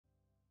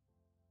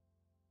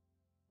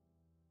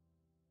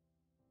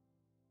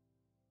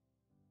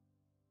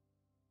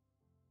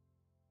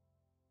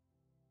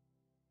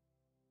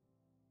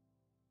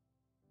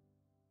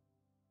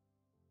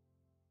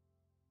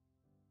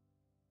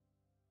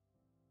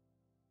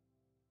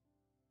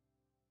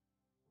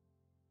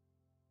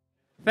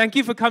Thank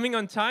you for coming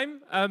on time.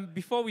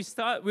 Before we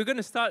start, we're going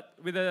to start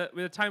with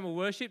a time of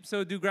worship,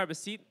 so do grab a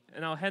seat,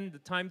 and I'll hand the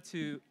time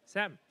to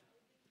Sam.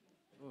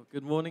 Well,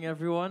 good morning,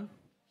 everyone.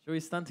 Shall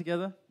we stand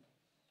together?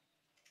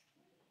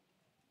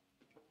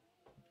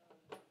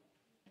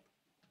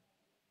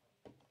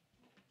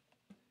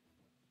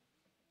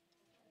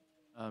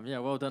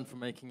 Well done for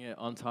making it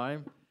on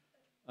time.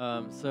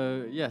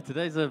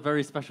 Today's a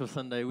very special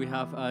Sunday. We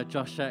have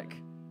Josh Sheck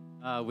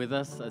with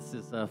us. It's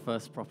his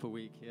first proper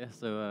week here.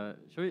 So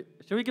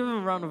shall we give him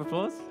a round of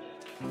applause?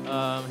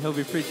 He'll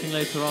be preaching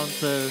later on,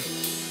 so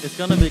it's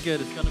going to be good.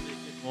 It's going to be a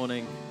good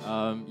morning.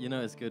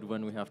 It's good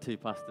when we have two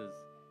pastors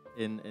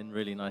in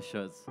really nice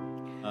shirts.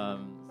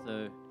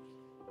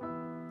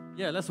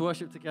 Let's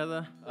worship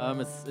together.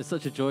 It's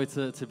such a joy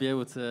to be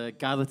able to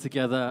gather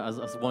together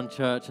as one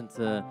church and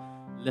to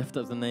lift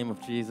up the name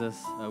of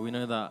Jesus. We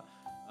know that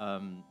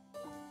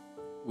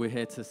we're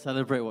here to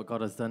celebrate what God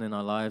has done in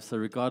our lives. So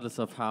regardless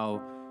of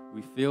how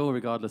we feel,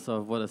 regardless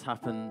of what has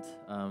happened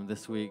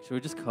this week, should we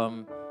just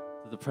come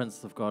to the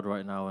presence of God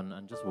right now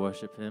and just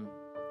worship Him?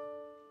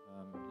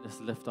 Let's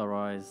lift our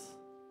eyes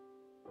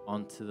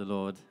onto the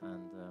Lord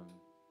and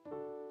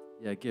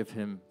give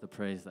Him the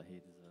praise that He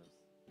deserves.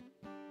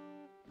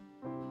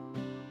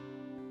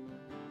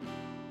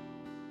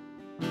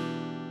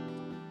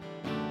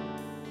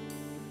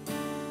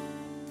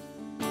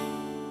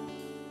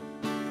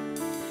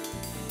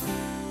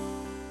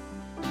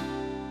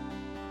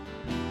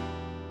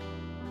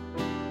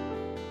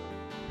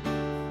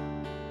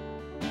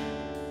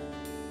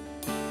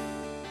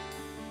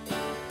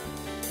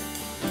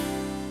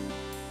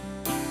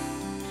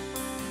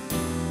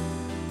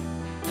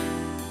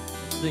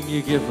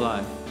 You give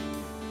life.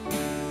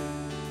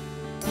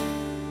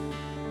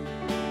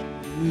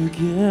 You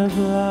give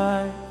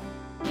life.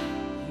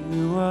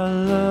 You are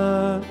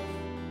love.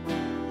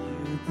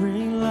 You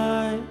bring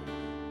light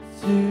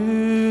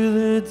to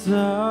the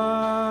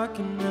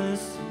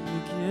darkness. You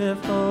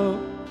give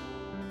hope.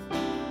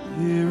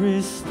 You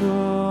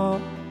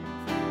restore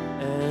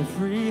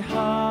every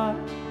heart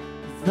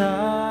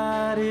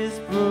that is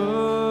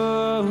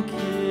broken.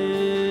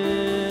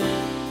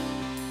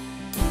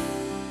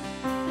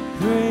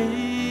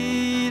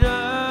 Great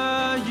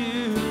are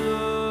you,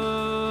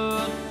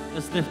 Lord.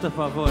 Let's lift up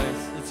our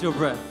voice. It's your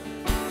breath.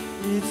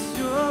 It's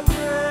your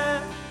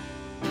breath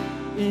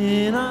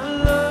in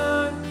our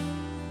lungs.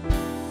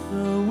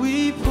 So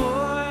we pour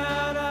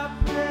out our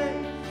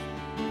praise.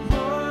 Pour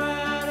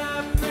out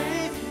our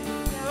praise.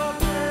 It's your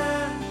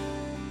breath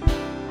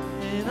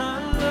in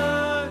our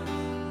lungs.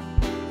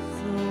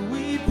 So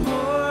we pour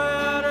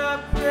out our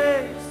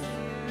praise to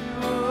you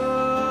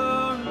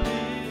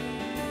only.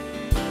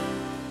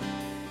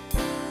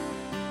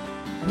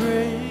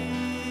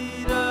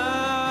 Great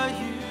are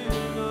you,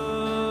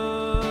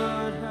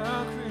 Lord,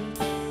 how great.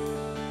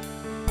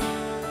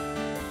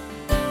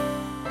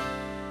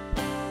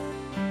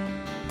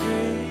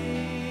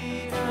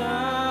 Great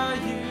are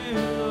you,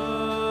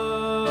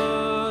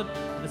 Lord.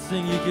 Let's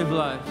sing, you give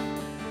life.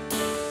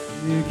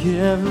 You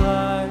give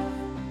life.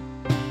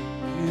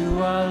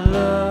 You are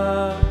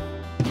love.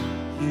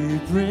 You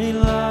bring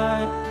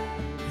light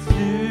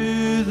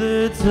to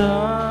the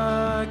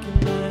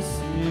darkness.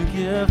 You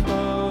give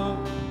hope.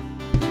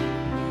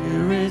 You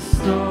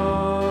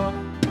restore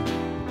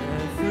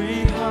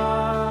every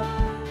heart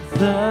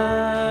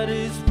that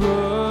is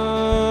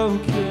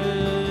broken.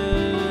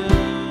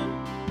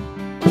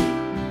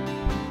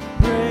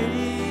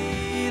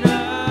 Great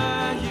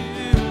are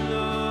you,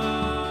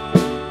 Lord.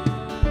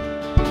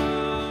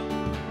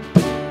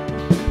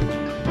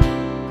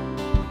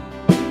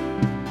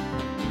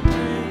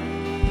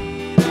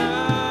 Great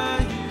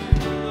are you,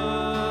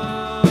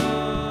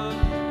 Lord.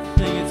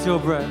 Sing, it's your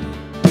breath.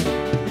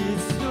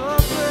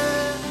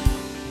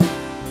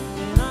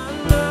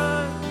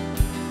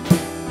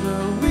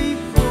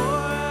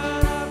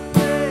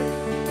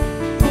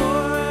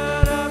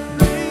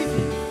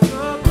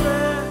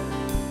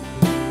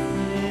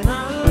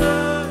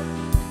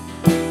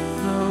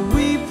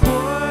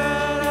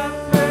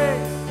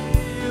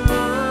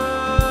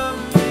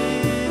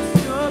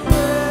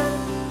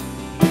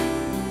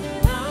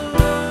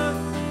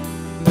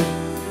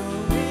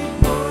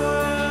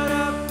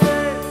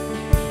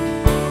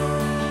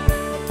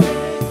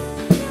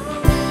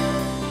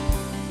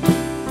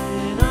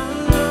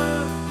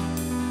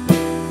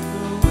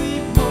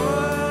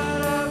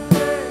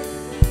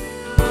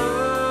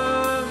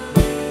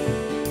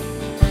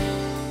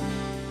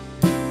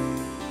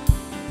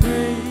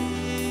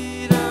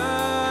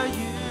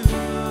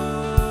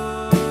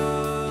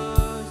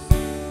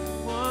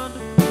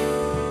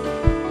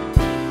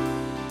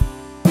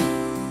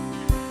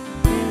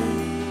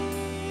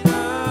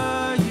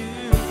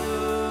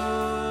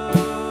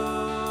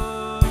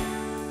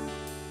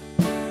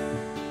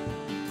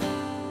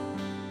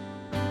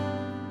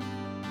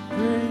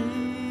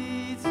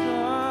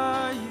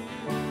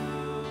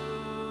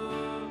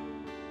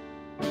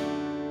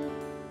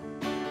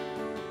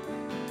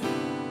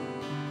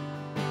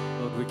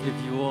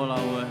 Give you all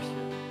our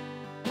worship.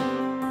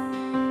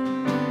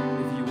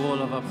 Give you all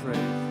of our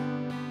praise.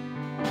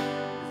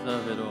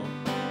 above it all.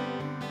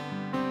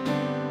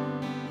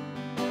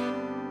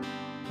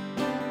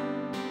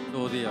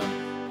 All the earth.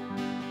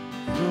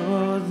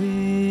 For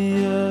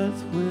the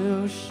earth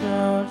will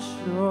shout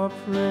your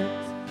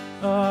praise,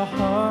 our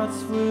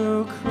hearts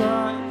will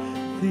cry,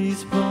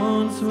 these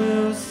bones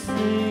will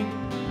sing.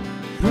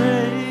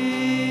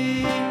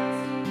 Great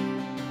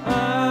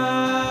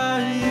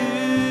are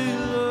you,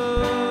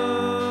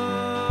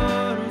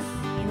 Lord. We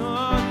sing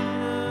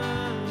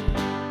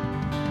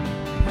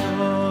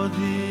all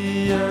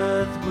the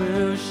earth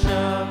will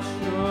shout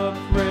your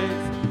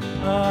praise,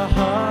 our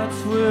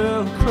hearts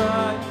will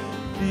cry,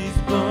 these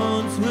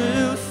bones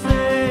will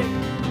sing.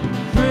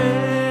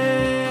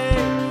 Great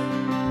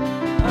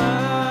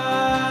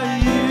are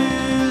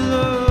you,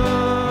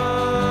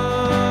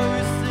 Lord.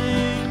 We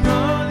sing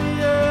all the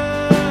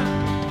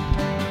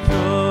earth.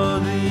 All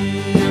the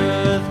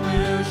earth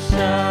will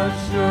shout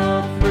your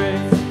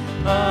praise.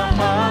 Our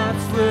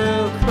hearts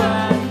will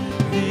cry.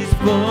 These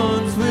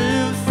bones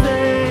will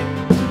sing.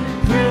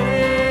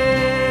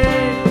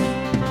 Great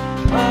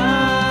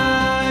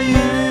are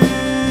you,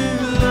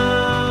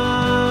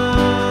 Lord.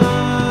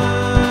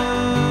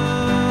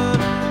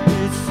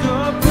 It's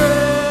your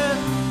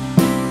breath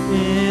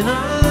in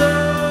our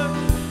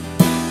lungs,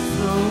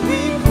 so we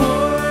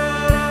pour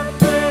out our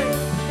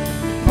praise,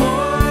 pour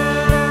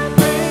out our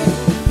praise.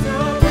 It's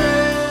your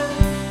breath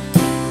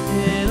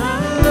in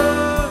our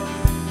lungs,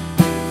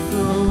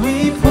 so we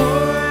pour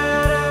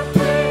out our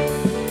praise.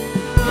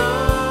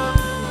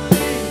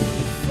 Lonely,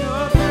 it's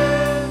your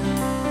breath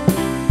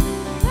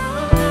in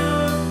our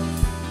lungs,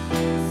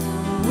 so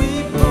we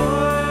pour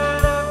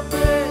out our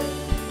praise,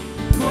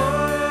 pour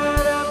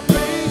out our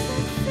praise.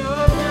 It's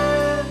your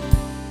breath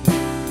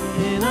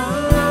in our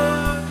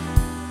lungs,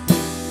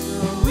 so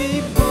we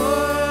pour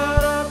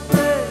out our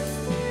praise.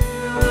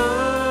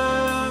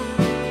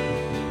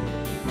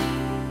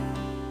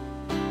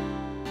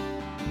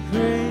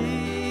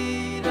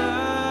 Great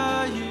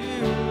are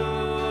you,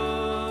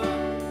 Lord.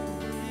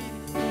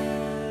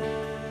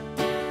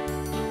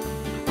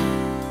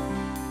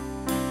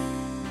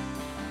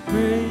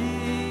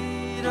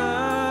 Great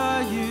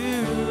are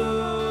you,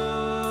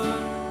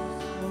 Lord,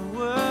 so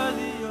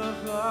worthy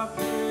of our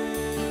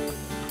praise.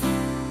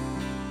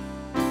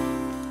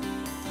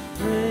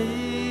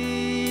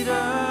 Great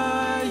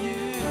are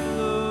you,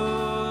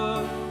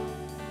 Lord.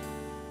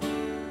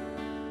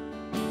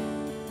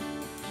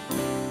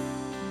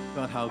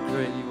 God, how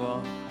great you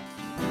are.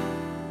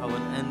 How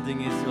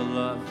unending is your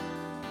love.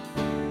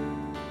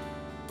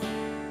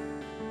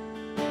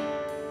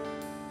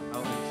 How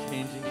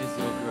unchanging is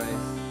your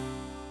grace.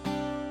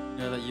 You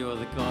know that you are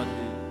the God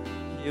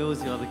who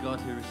heals, you are the God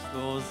who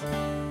restores.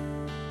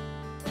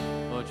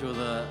 Lord, you're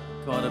the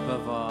God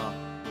above our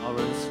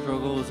own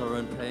struggles, our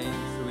own pains.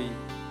 So we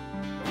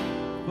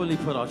fully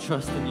put our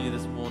trust in you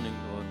this morning,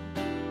 Lord.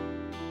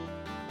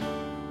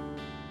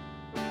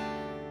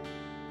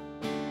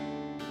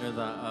 You know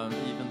that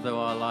even though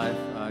our life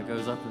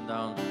goes up and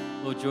down,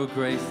 Lord, your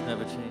grace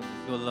never changes.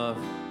 Your love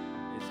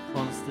is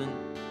constant.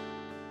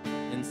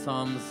 In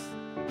Psalms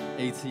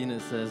 18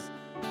 it says,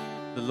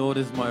 "The Lord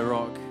is my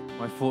rock,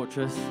 my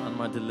fortress and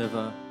my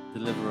deliverer.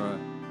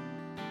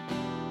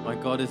 My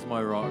God is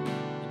my rock,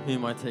 in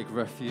whom I take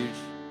refuge,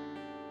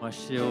 my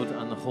shield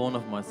and the horn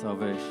of my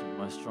salvation,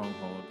 my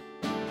stronghold."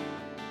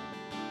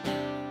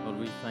 Lord,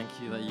 we thank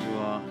you that you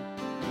are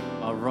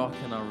our rock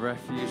and our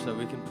refuge, that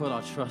we can put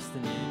our trust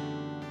in you.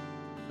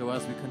 So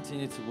as we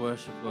continue to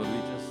worship, Lord,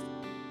 we just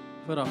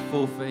put our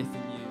full faith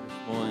in you this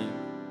morning.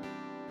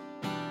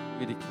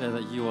 We declare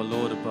that you are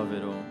Lord above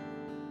it all.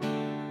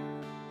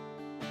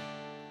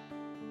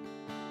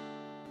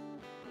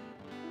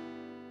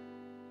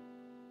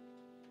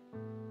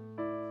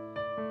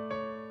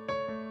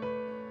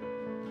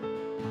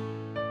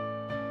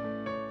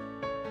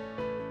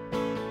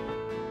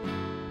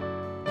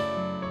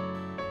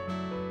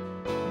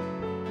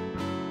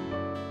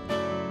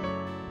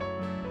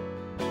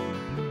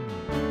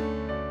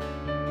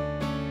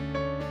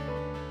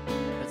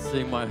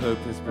 Sing, my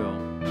hope is built.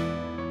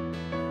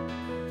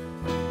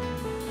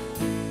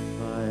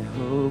 My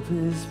hope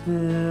is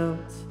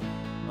built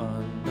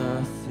on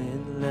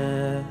nothing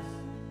less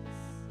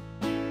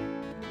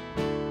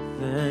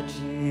than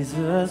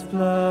Jesus'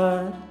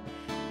 blood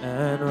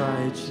and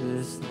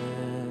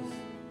righteousness.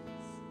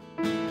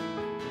 I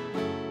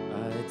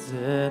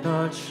dare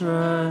not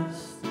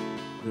trust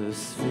the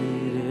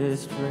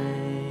sweetest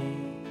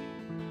frame,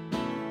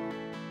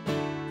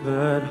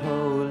 but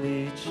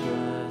wholly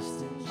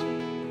trust in Jesus.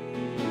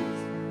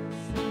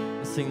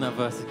 Let's sing that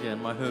verse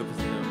again. My hope is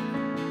built.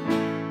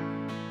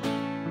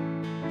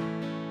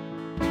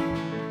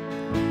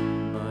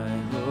 My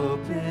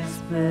hope is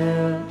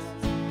built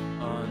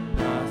on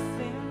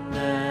nothing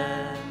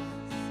less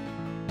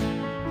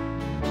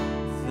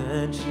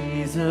than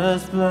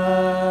Jesus'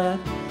 blood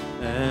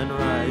and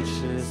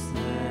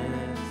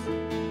righteousness.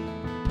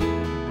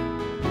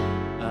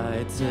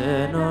 I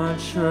dare not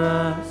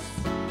trust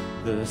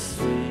the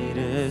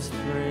sweetest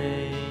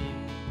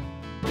frame,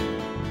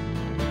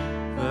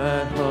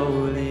 but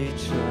wholly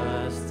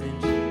trust in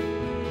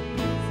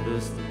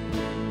Jesus' name.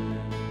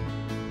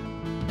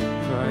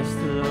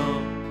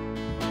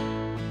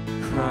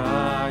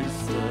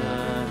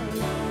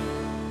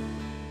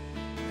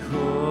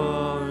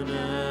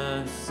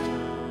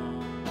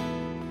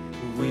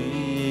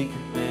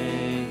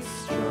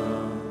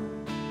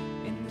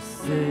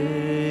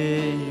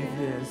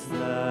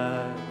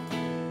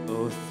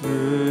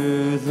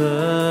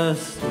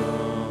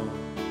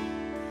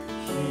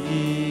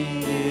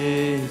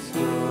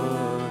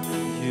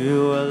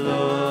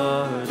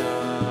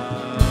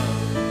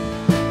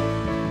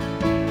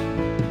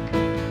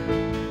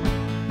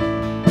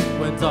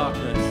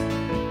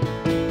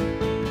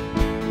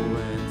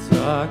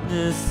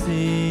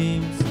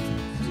 seems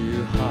to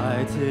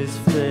hide his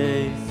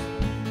face.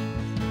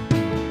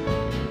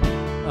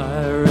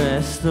 I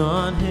rest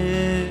on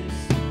his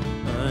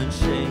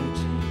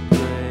unchanging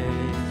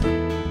grace.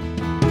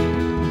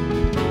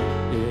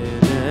 In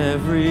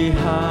every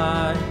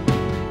high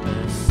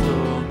and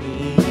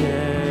stormy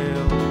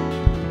gale,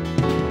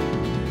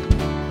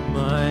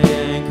 my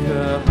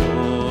anchor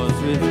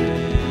holds within.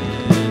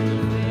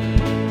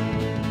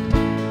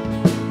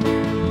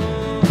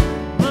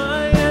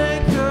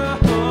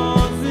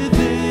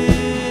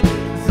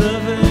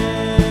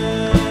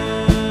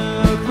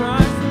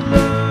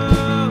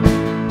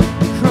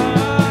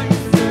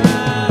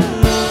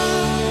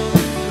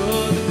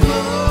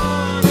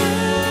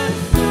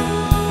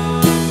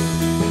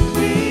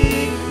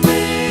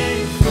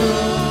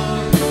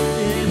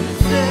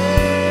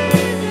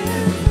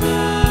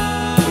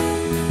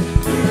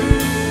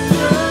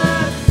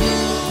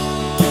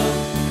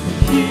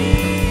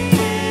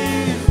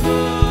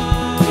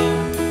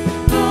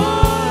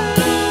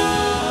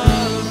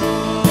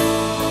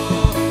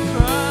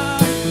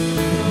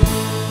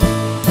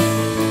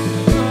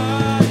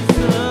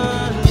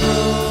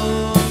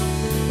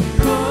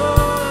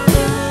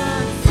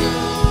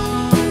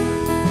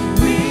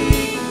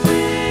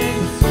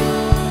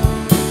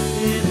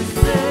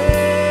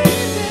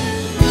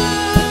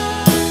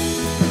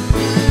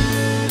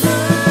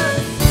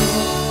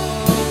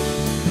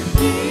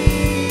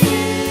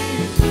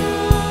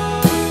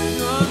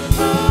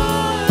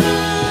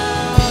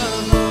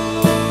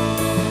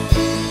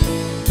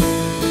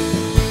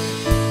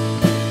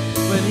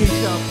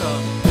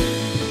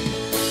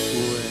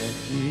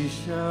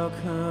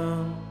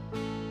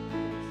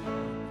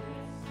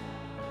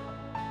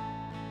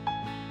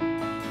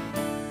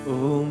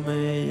 Oh,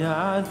 may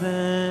I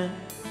then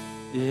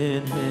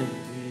in him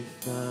be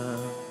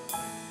found.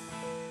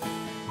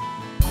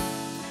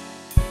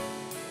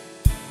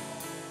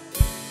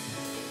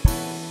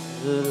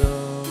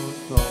 Little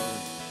thought,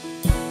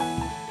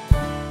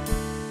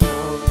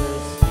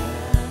 helpless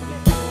stand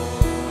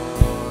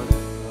before the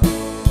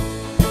throne.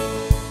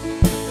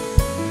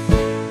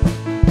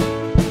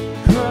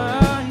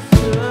 Christ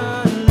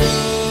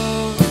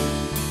alone,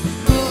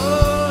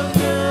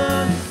 cornerstone,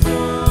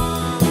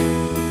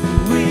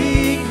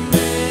 weak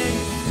made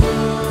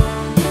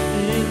strong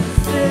in the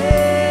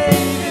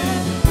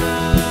Savior's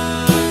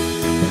blood.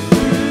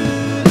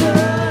 Through the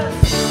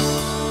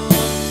storm,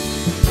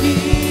 He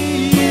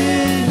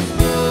is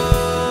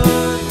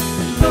good,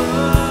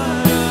 Lord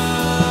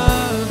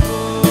of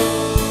all.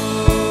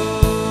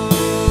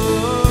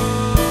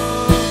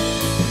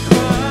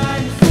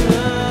 Christ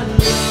alone,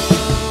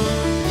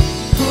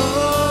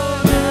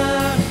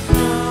 cornerstone,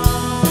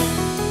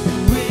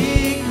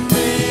 weak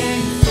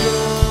made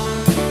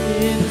strong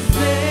in the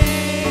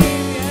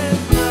Savior's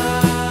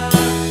blood.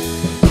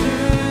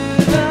 Through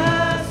the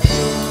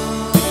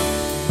storm,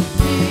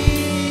 He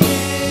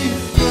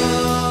is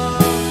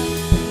good,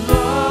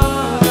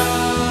 Lord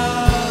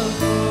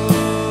of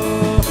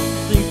all.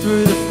 Sing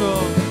through the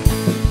storm.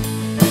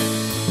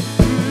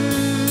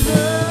 Through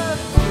the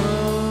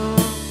storm,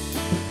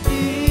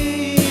 He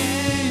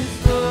is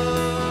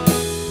good,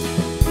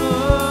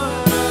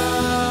 Lord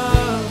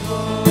of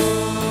all.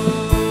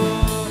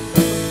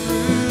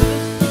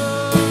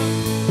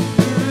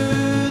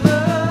 Through the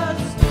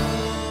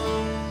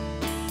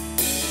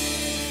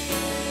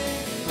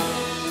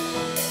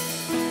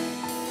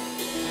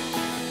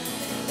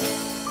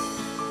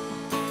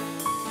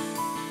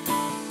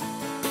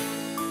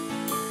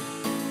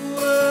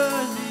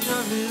worthy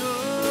of it all.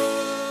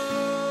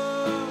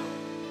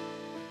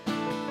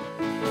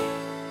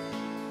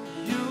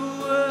 You're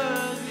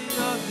worthy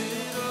of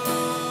it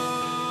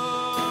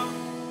all.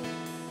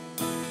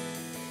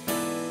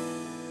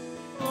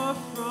 For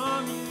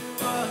from you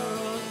are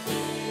all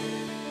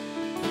things,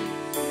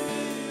 to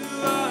you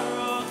are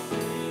all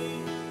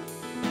things.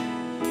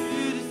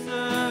 You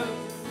deserve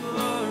the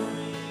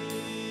glory.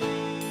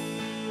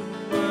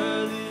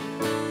 Worthy,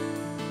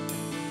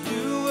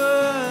 you're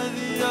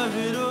worthy of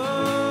it all.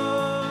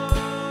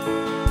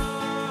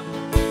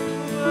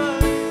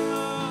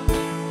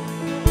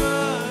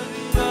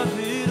 Worthy of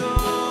it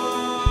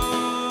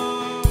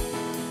all.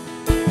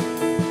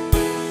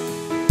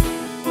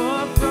 For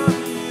from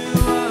you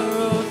are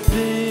all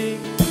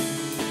things,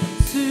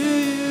 to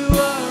you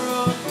are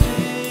all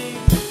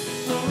things.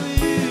 Oh,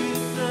 you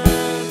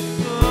deserve the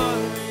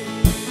glory.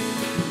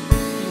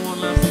 Sing one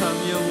last time,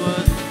 you're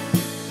worthy.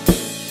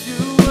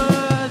 You're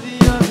worthy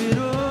of it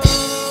all.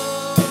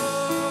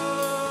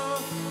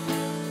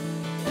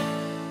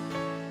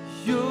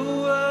 You're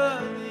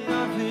worthy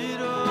of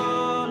it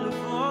all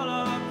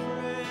our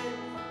praise.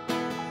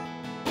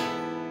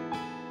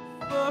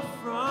 For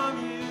from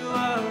you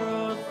are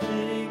all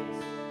things,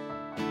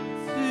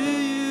 to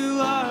you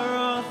are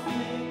all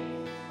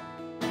things.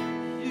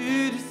 You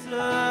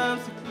deserve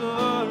the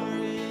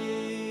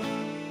glory.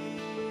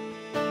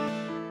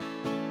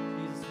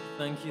 Jesus, we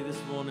thank you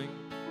this morning.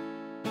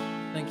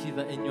 Thank you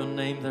that in your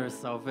name there is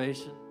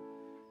salvation.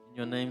 In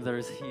your name there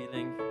is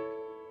healing.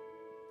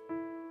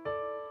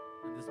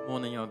 And this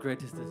morning, our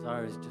greatest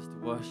desire is just to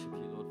worship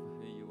you, Lord,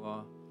 for who you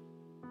are.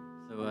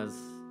 So as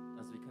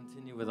we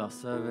continue with our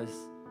service,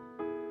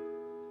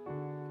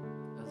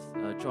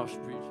 as Josh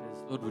preaches,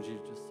 Lord, would you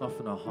just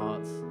soften our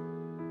hearts? Would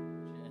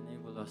you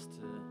enable us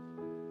to just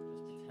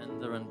be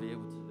tender and be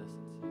able to listen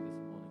to you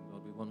this morning,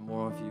 Lord? We want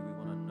more of you. We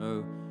want to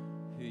know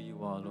who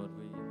you are, Lord.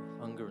 We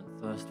hunger and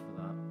thirst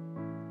for that.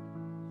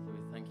 So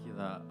we thank you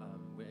that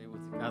we're able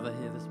to gather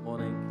here this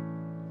morning.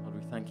 Lord,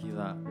 we thank you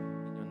that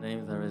in your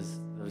name there is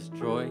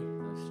joy,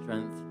 there is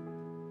strength.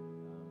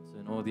 So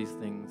in all these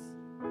things,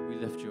 we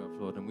lift you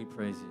up, Lord, and we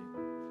praise you.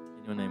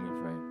 In your name we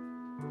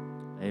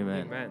pray.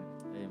 Amen. Amen.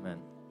 Amen.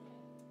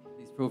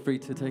 Please feel free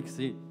to take a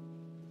seat.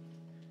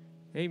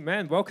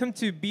 Amen. Welcome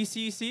to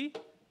BCEC.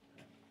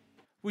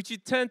 Would you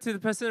turn to the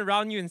person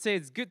around you and say,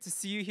 it's good to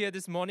see you here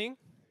this morning?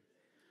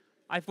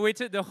 I've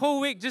waited the whole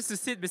week just to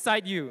sit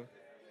beside you.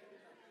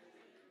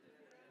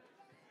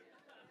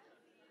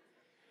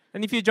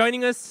 And if you're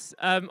joining us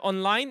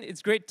online,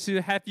 it's great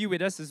to have you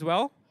with us as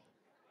well.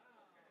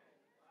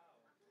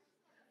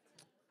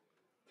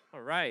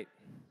 All right.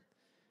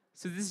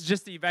 So this is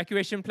just the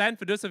evacuation plan.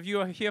 For those of you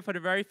who are here for the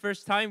very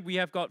first time, we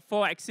have got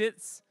 4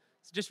 exits.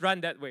 So just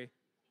run that way.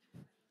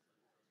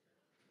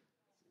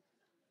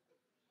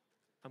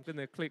 I'm going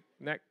to click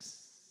next.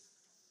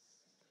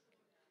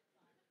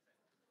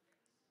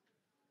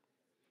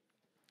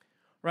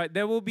 Right,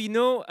 there will be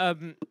no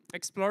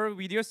Explorer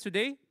videos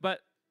today,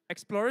 but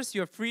Explorers,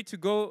 you're free to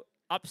go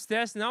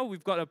upstairs now.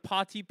 We've got a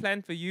party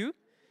planned for you.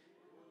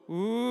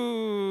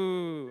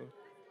 Ooh.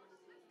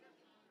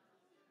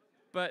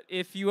 But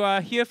if you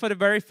are here for the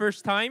very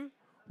first time,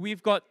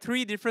 we've got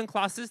 3 different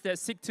classes that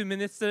seek to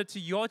minister to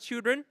your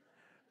children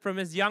from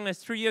as young as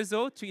 3 years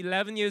old to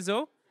 11 years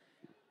old.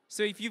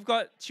 So if you've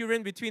got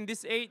children between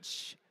this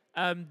age,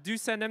 do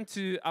send them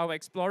to our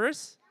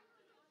Explorers.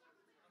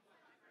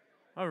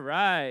 All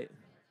right.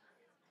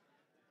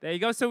 There you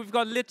go. So we've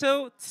got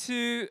little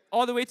to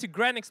all the way to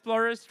Grand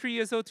Explorers, 3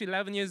 years old to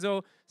 11 years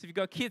old. So if you've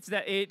got kids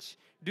that age,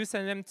 do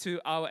send them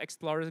to our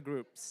Explorers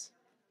groups.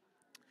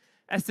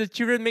 As the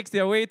children make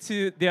their way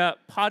to their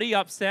party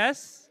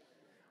upstairs,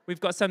 we've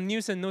got some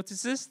news and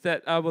notices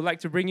that I would like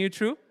to bring you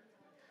through.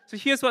 So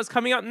here's what's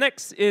coming up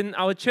next in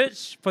our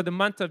church for the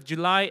month of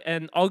July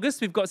and August.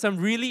 We've got some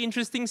really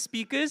interesting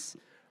speakers,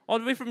 all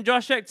the way from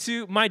Joshak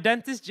to my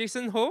dentist,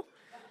 Jason Ho.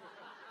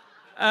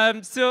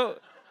 So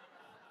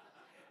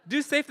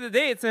do save the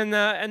dates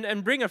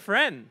and bring a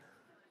friend.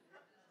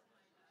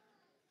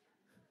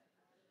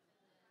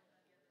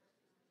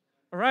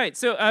 All right,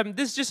 so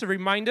this is just a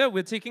reminder.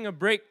 We're taking a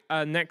break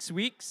next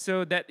week.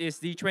 So that is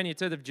the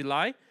 23rd of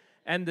July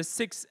and the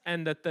 6th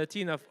and the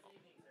 13th of...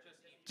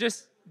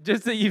 Just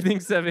the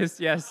evening service,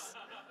 yes.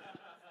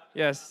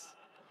 Yes.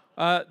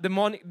 The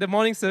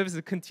morning service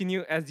will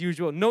continue as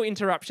usual. No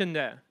interruption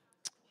there.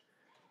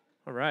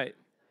 All right.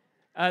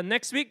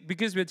 Next week,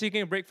 because we're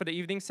taking a break for the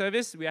evening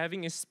service, we're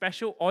having a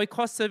special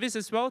Oikos service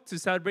as well to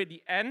celebrate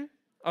the end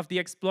of the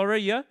Explorer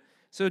year.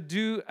 So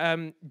do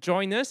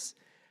join us.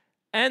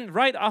 And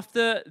right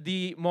after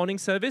the morning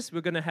service,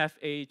 we're going to have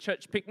a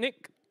church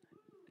picnic.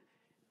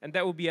 And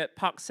that will be at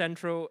Park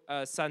Central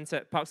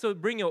Sunset Park. So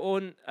bring your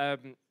own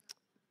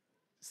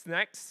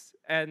snacks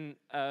and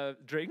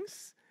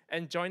drinks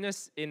and join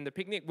us in the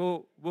picnic.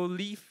 We'll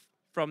leave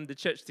from the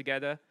church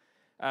together.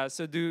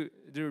 So do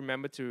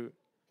remember to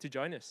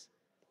join us.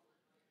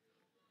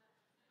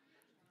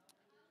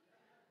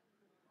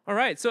 All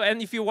right, so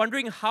and if you're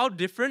wondering how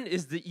different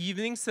is the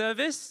evening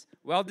service,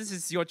 well, this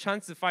is your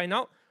chance to find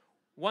out.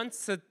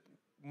 Once a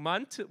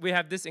month, we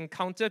have this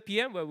Encounter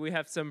PM where we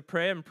have some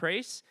prayer and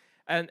praise.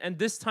 And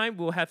this time,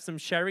 we'll have some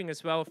sharing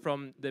as well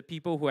from the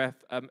people who have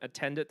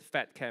attended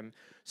Fat Camp.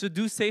 So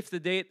do save the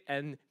date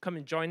and come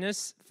and join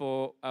us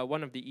for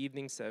one of the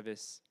evening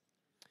service.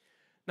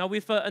 Now,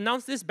 we've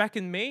announced this back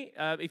in May.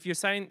 If you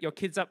sign your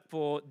kids up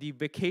for the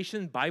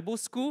Vacation Bible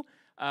School,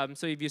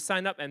 so if you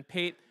sign up and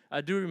paid,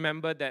 do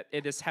remember that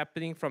it is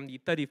happening from the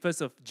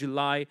 31st of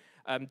July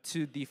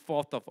to the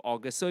 4th of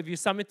August. So if you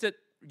submitted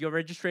your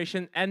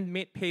registration and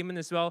made payment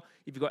as well,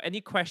 if you've got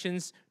any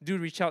questions, do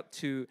reach out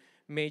to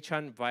Mei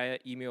Chan via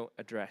email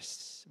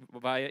address.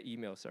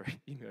 Email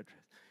address.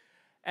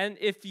 And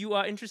if you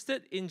are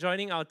interested in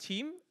joining our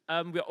team,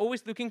 we're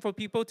always looking for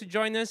people to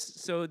join us.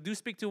 So do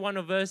speak to one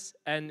of us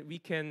and we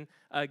can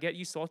get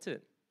you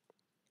sorted.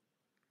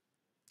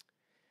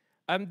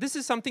 This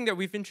is something that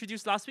we've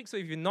introduced last week. So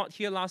if you're not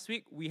here last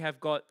week, we have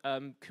got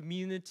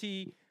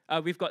community.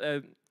 We've got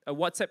a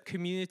WhatsApp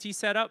community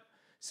set up.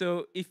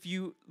 So if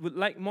you would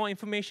like more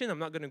information, I'm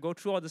not going to go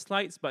through all the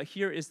slides, but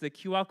here is the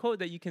QR code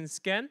that you can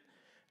scan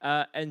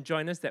and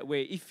join us that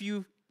way. If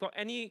you've got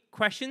any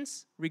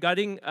questions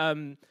regarding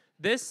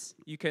this,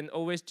 you can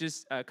always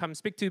just come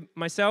speak to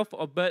myself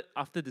or Bert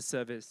after the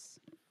service.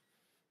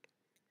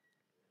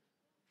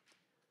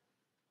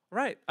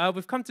 Right,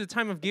 we've come to the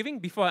time of giving.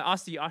 Before I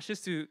ask the ushers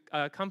to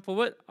come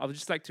forward, I would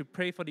just like to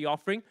pray for the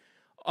offering.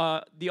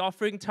 The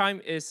offering time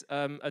is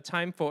a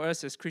time for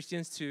us as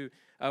Christians to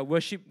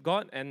worship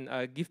God and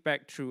give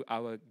back through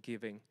our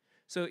giving.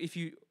 So if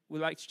you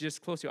would like to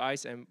just close your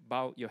eyes and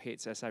bow your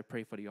heads as I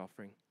pray for the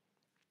offering.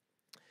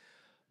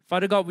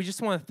 Father God, we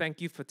just want to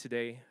thank you for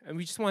today. And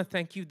we just want to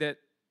thank you that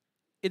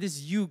it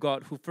is you,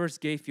 God, who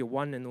first gave your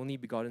one and only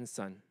begotten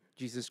Son,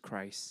 Jesus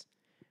Christ.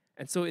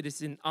 And so it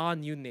is in our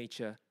new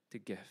nature to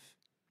give.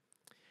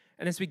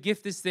 And as we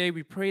give this day,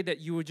 we pray that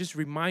you will just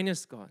remind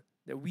us, God,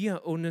 that we are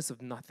owners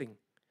of nothing,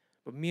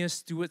 but mere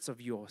stewards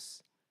of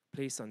yours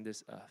placed on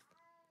this earth.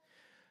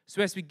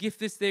 So as we give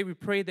this day, we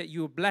pray that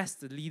you will bless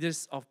the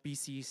leaders of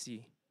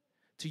BCEC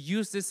to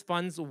use these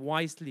funds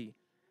wisely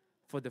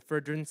for the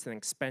furtherance and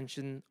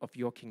expansion of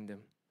your kingdom.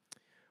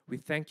 We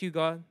thank you,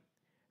 God.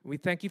 We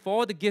thank you for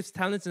all the gifts,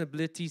 talents, and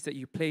abilities that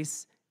you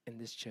place in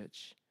this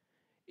church.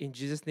 In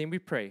Jesus' name we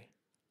pray.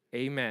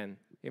 Amen.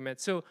 Amen.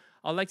 So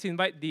I'd like to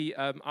invite the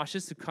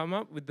ushers to come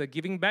up with the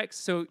giving bags.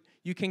 So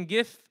you can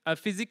give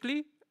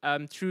physically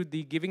through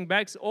the giving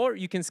bags, or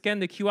you can scan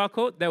the QR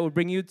code that will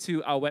bring you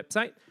to our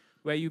website,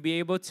 where you'll be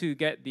able to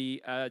get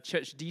the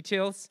church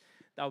details,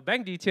 our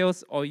bank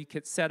details, or you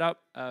could set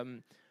up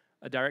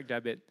a direct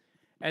debit.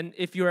 And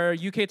if you're a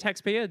UK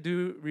taxpayer,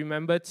 do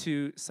remember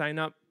to sign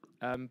up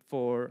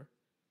for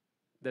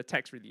the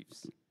tax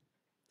reliefs.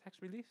 Tax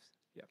reliefs?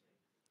 Yeah.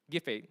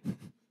 Gift aid.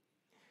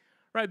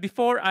 Right,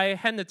 before I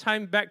hand the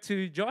time back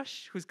to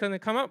Josh, who's going to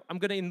come up, I'm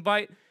going to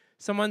invite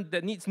someone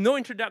that needs no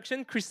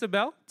introduction,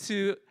 Christabel,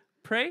 to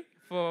pray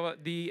for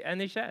the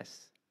NHS.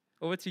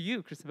 Over to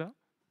you, Christabel.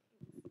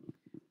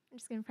 I'm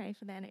just going to pray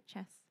for the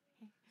NHS.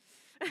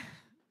 Okay.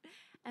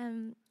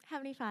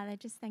 Heavenly Father,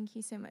 just thank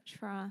you so much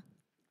for our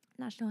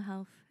national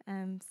health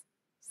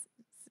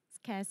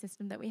care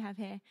system that we have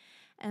here.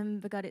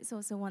 But God, it's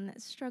also one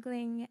that's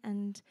struggling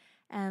and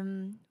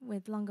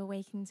with longer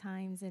waking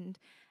times and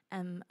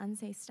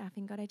unsafe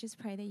staffing. God, I just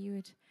pray that you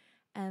would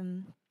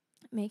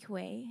make a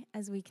way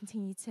as we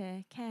continue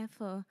to care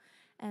for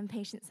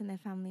patients and their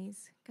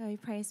families. God, we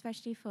pray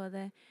especially for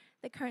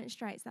the current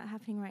strikes that are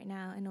happening right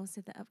now and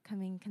also the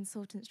upcoming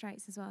consultant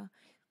strikes as well.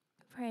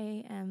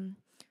 Pray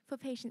for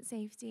patient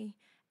safety,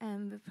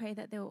 but pray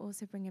that they will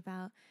also bring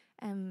about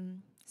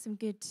some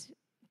good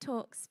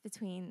talks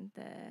between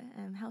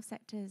the health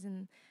sectors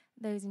and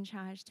those in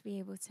charge to be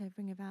able to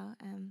bring about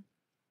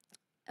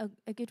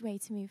a good way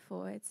to move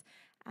forwards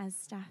as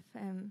staff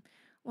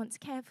want to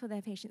care for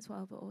their patients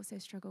well, but also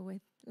struggle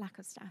with lack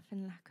of staff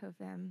and lack of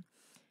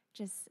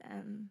just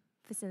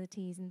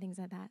facilities and things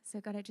like that. So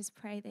God, I just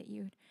pray that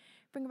you would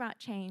bring about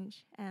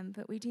change,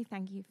 but we do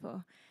thank you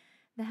for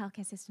the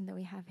healthcare system that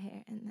we have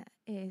here, and that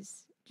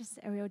is just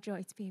a real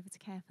joy to be able to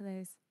care for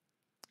those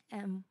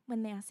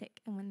when they are sick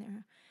and when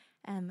they're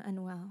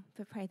unwell,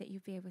 but pray that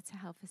you'd be able to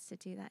help us to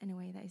do that in a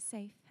way that is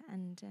safe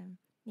and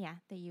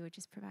that you would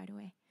just provide a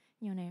way.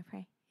 In your name I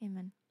pray.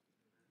 Amen.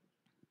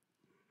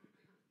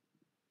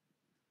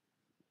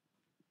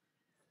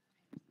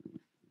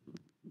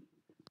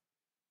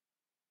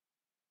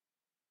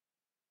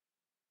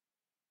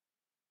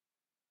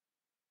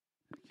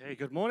 Okay,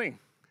 good morning.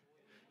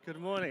 Good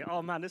morning.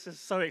 Oh man, this is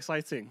so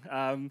exciting.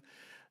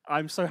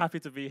 I'm so happy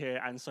to be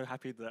here and so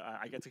happy that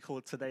I get to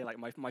call today like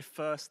my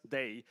first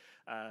day,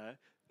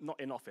 not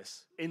in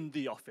office, in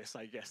the office,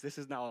 I guess. This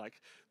is now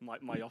like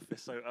my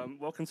office. So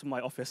welcome to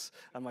my office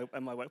and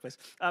my workplace.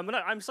 But no,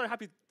 I'm so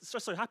happy,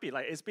 so happy.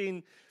 Like it's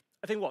been,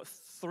 I think,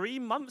 3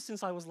 months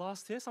since I was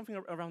last here, something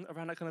around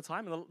that kind of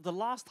time. And the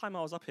last time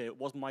I was up here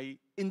was my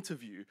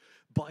interview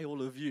by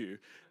all of you.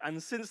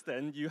 And since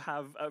then, you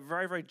have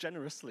very, very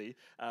generously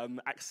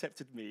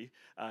accepted me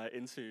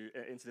into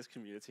this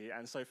community.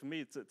 And so for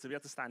me to be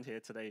able to stand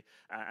here today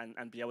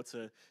and be able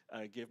to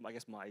give, I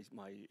guess, my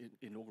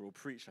inaugural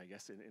preach, I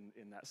guess,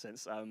 in that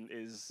sense,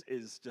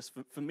 is just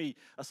for me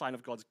a sign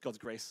of God's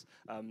grace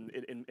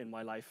in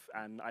my life.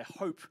 And I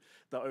hope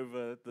that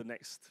over the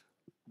next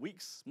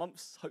weeks,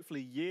 months,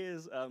 hopefully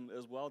years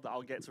as well, that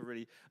I'll get to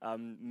really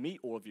meet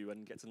all of you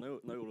and get to know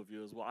all of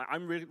you as well.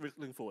 I'm really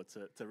looking forward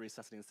to really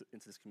settling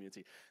into this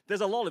community.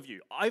 There's a lot of you.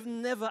 I've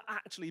never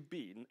actually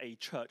been a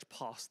church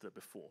pastor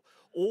before.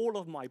 All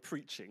of my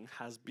preaching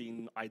has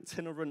been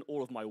itinerant.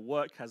 All of my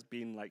work has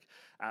been like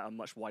at a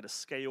much wider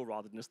scale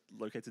rather than just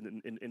located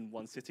in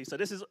one city. So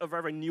this is a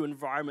very, very new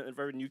environment, a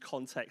very new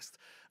context,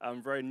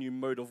 very new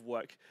mode of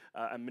work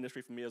and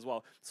ministry for me as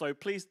well. So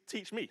please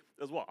teach me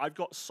as well. I've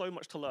got so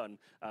much to learn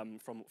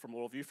from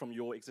all of you, from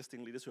your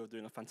existing leaders who are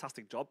doing a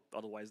fantastic job.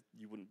 Otherwise,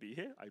 you wouldn't be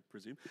here, I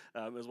presume,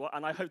 as well.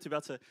 And I hope to be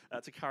able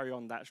to carry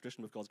on that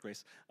tradition with God's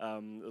grace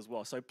as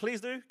well. So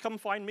please do come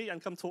find me and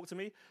come talk to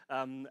me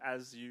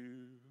as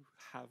you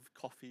have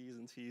coffees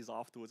and teas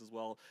afterwards as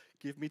well.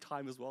 Give me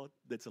time as well.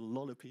 There's a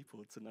lot of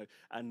people to know,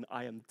 and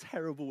I am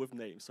terrible with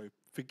names, so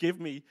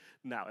forgive me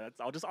now.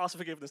 I'll just ask for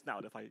forgiveness now.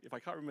 If I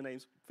can't remember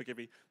names, forgive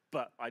me.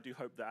 But I do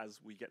hope that as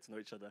we get to know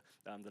each other,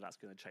 that's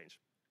going to change.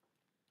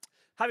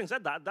 Having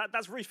said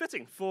that's really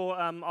fitting for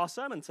our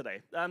sermon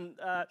today. I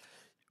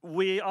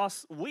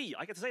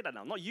get to say that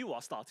now, not you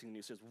are starting a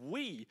new series.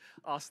 We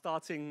are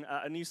starting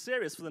a new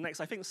series for the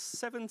next, I think,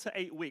 7 to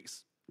 8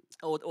 weeks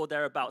or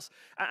thereabouts.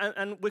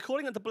 And we're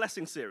calling it the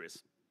Blessing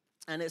Series.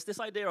 And it's this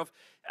idea of,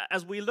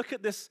 as we look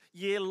at this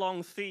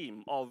year-long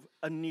theme of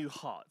a new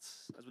heart,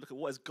 as we look at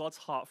what is God's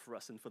heart for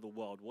us and for the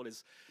world, what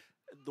is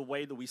the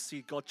way that we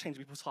see God change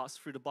people's hearts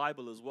through the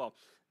Bible as well.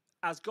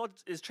 As God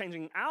is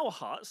changing our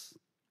hearts,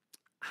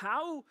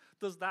 how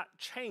does that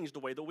change the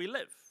way that we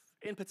live?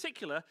 In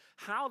particular,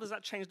 how does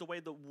that change the way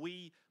that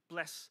we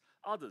bless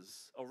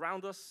others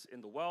around us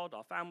in the world,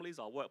 our families,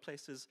 our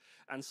workplaces,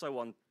 and so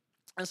on?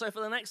 And so for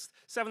the next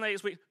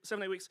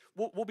 7-8 weeks,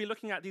 we'll be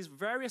looking at these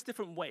various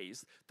different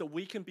ways that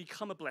we can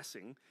become a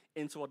blessing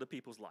into other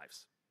people's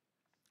lives.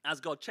 As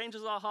God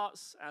changes our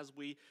hearts, as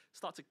we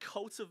start to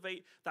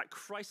cultivate that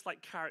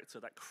Christ-like character,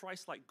 that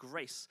Christ-like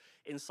grace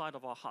inside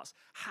of our hearts,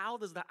 how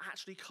does that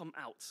actually come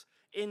out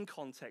in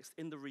context,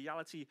 in the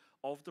reality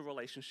of the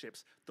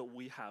relationships that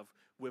we have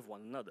with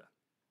one another?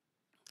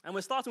 And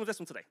we're starting with this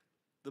one today,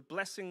 the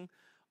blessing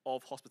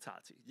of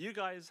hospitality. You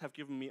guys have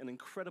given me an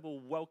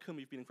incredible welcome.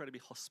 You've been incredibly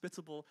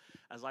hospitable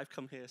as I've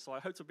come here. So I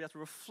hope to be able to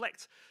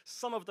reflect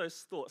some of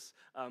those thoughts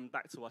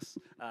back to us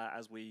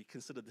as we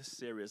consider this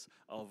series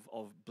of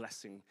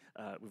blessing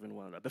within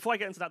one another. Before I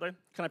get into that, though,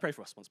 can I pray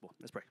for us once more?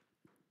 Let's pray.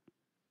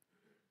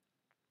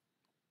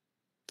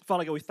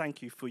 Father God, we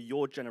thank you for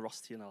your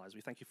generosity in our lives.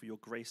 We thank you for your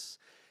grace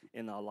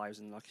in our lives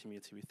and in our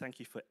community. We thank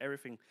you for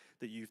everything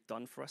that you've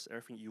done for us,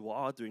 everything you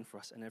are doing for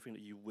us, and everything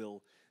that you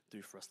will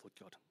do for us, Lord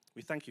God.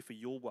 We thank you for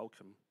your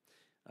welcome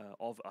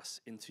of us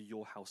into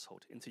your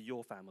household, into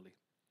your family.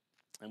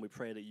 And we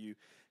pray that you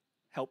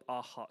help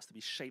our hearts to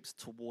be shaped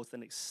towards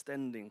then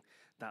extending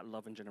that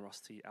love and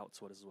generosity out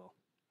to others as well.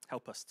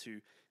 Help us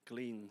to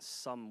glean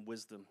some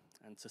wisdom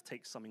and to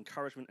take some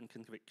encouragement and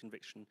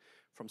conviction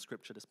from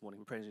Scripture this morning.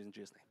 We pray in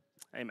Jesus'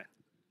 name. Amen.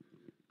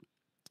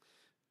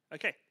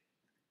 Okay.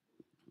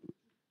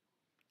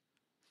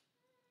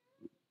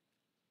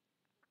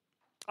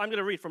 I'm going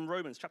to read from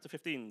Romans chapter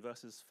 15,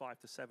 verses 5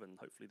 to 7.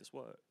 Hopefully this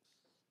works.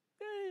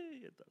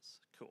 Yay, it does.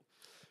 Cool.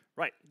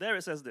 Right, there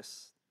it says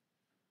this.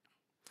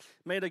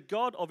 May the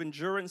God of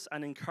endurance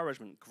and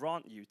encouragement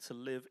grant you to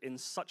live in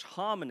such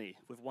harmony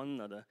with one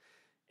another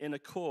in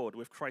accord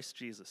with Christ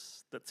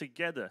Jesus, that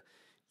together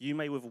you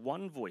may with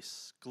one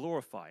voice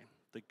glorify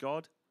the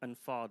God and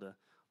Father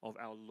of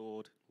our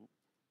Lord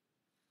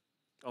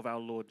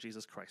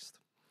Jesus Christ.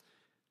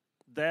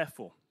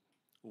 Therefore,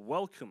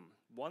 welcome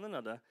one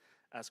another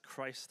as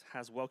Christ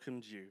has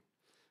welcomed you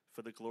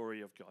for the glory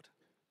of God.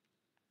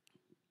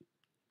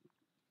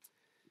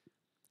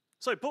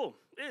 So Paul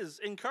is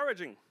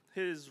encouraging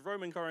his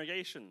Roman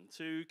congregation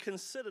to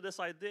consider this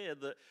idea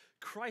that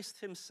Christ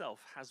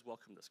himself has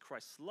welcomed us.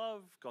 Christ's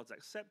love, God's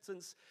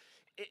acceptance,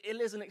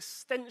 it is an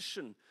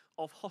extension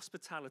of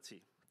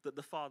hospitality that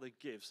the Father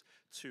gives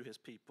to his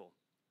people.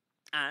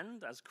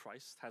 And as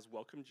Christ has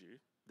welcomed you,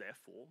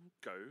 therefore,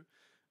 go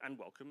and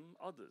welcome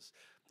others.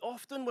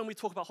 Often when we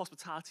talk about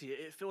hospitality,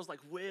 it feels like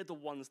we're the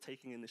ones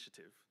taking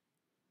initiative.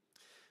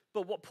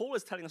 But what Paul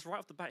is telling us right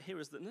off the bat here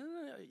is that no,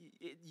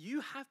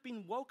 you have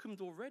been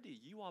welcomed already.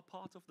 You are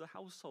part of the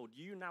household.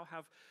 You now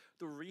have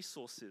the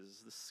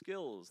resources, the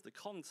skills, the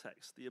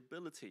context, the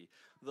ability,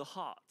 the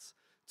heart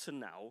to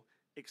now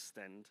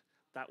extend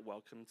that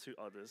welcome to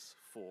others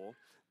for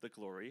the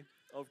glory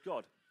of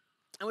God.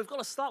 And we've got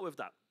to start with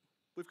that.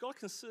 We've got to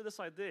consider this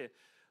idea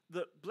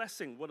that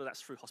blessing, whether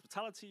that's through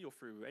hospitality or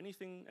through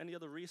anything, any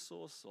other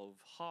resource of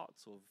heart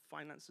or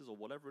finances or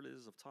whatever it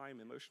is, of time,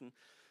 emotion,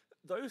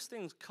 those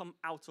things come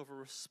out of a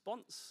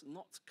response,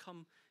 not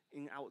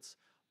coming out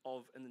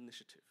of an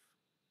initiative.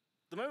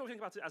 The moment we think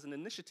about it as an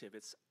initiative,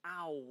 it's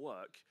our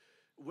work,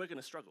 we're going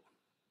to struggle.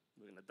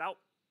 We're going to doubt.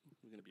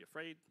 We're going to be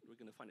afraid. We're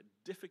going to find it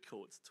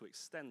difficult to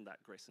extend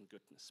that grace and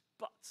goodness.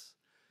 But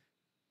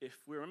if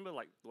we remember,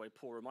 like the way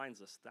Paul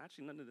reminds us, that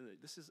actually, no,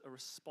 this is a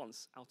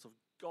response out of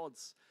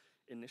God's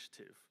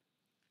initiative,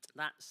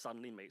 that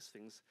suddenly makes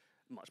things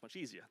much, much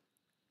easier.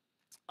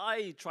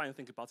 I try and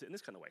think about it in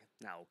this kind of way.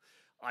 Now,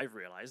 I've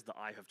realized that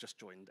I have just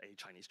joined a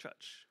Chinese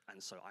church,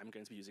 and so I'm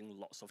going to be using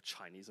lots of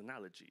Chinese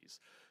analogies,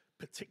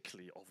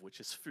 particularly of which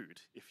is food.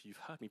 If you've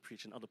heard me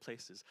preach in other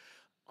places,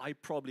 I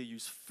probably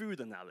use food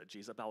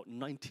analogies about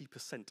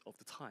 90% of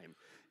the time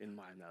in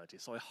my analogy.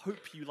 So I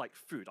hope you like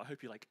food. I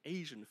hope you like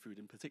Asian food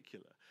in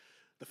particular.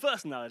 The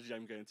first analogy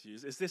I'm going to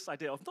use is this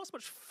idea of not so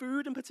much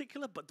food in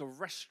particular, but the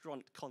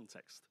restaurant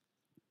context.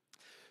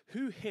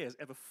 Who here has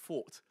ever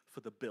fought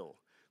for the bill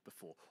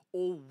before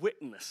or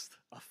witnessed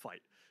a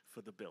fight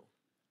for the bill?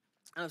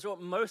 And I'm sure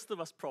most of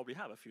us probably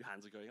have. A few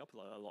hands are going up,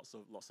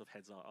 lots of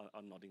heads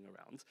are nodding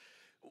around.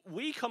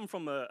 We come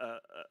from a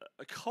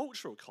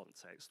cultural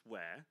context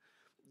where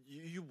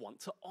you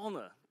want to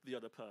honor the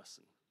other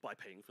person by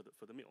paying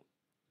for the meal.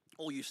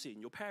 Or you've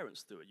seen your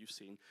parents do it. You've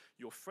seen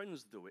your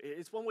friends do it.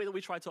 It's one way that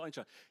we try to honor each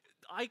other.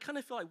 I kind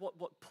of feel like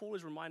what Paul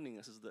is reminding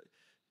us is that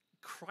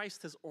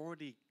Christ has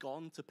already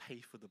gone to pay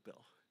for the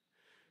bill.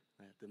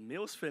 The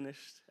meal's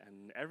finished,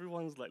 and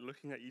everyone's like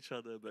looking at each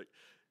other, but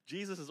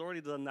Jesus has already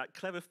done that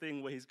clever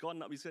thing where he's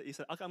gone up, he said,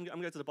 okay, I'm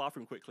going to the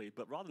bathroom quickly,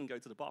 but rather than go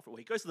to the bathroom, well,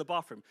 he goes to the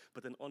bathroom,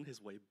 but then on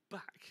his way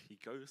back, he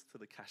goes to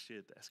the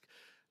cashier desk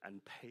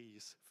and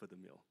pays for the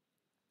meal.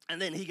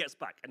 And then he gets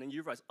back, and then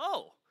you realize,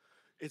 oh,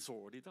 It's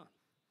already done.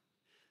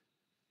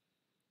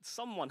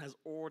 Someone has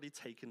already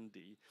taken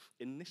the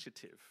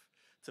initiative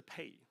to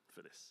pay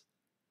for this.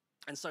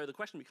 And so the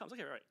question becomes,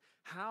 okay, right,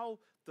 how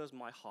does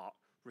my heart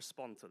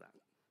respond to that?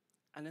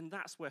 And then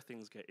that's where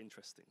things get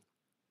interesting.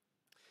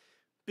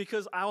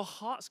 Because our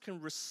hearts can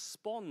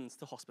respond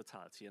to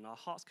hospitality, and our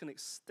hearts can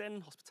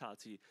extend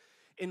hospitality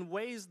in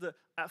ways that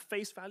at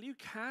face value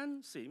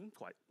can seem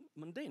quite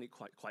mundane,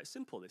 quite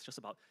simple. It's just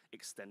about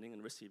extending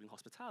and receiving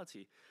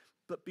hospitality.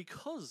 But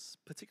because,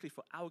 particularly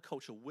for our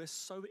culture, we're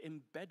so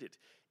embedded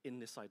in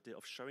this idea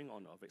of showing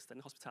honor, of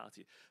extending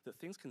hospitality, that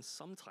things can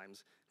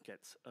sometimes get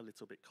a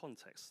little bit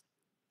context.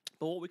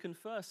 But what we can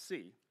first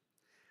see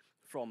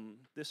from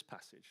this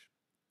passage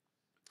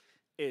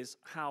is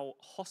how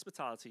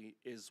hospitality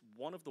is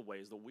one of the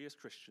ways that we as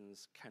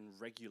Christians can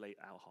regulate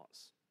our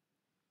hearts.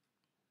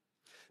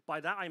 By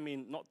that I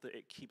mean not that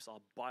it keeps our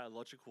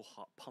biological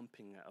heart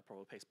pumping at a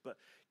proper pace, but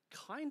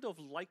kind of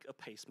like a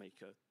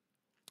pacemaker,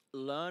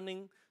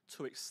 learning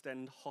to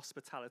extend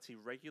hospitality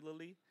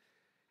regularly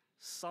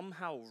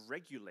somehow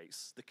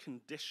regulates the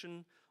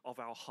condition of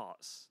our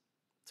hearts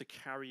to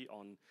carry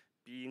on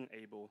being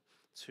able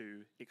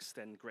to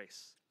extend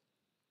grace.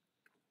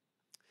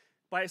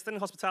 By extending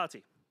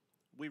hospitality,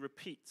 we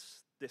repeat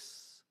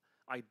this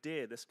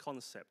idea, this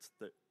concept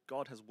that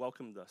God has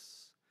welcomed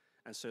us,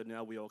 and so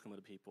now we welcome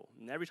other people.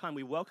 And every time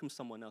we welcome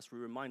someone else, we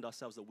remind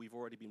ourselves that we've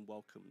already been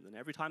welcomed. And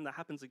every time that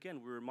happens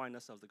again, we remind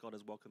ourselves that God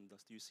has welcomed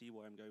us. Do you see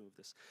where I'm going with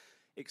this?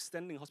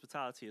 Extending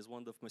hospitality is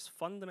one of the most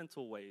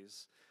fundamental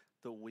ways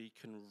that we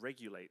can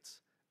regulate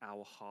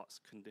our heart's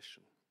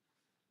condition.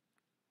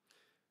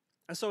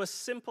 And so as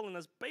simple and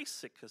as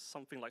basic as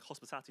something like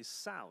hospitality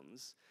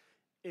sounds,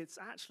 it's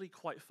actually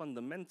quite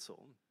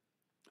fundamental,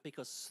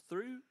 because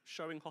through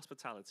showing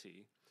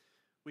hospitality,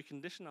 we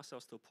condition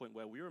ourselves to a point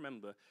where we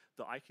remember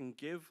that I can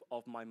give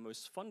of my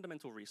most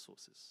fundamental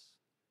resources,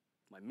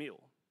 my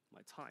meal,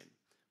 my time,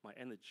 my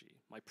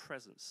energy, my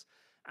presence.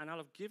 And out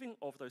of giving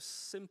of those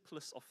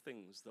simplest of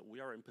things that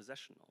we are in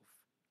possession of,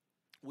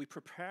 we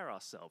prepare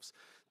ourselves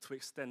to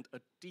extend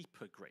a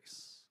deeper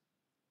grace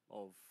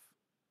of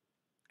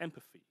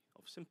empathy,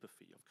 of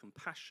sympathy, of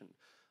compassion,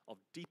 of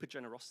deeper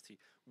generosity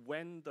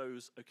when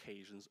those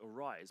occasions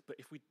arise. But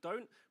if we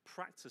don't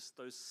practice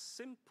those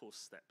simple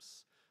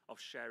steps of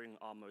sharing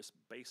our most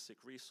basic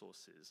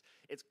resources,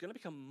 it's going to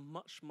become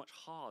much, much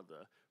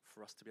harder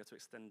for us to be able to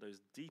extend those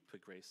deeper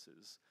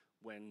graces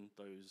when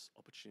those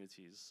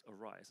opportunities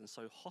arise. And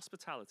so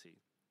hospitality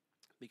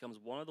becomes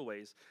one of the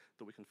ways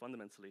that we can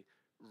fundamentally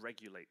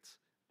regulate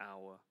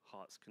our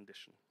heart's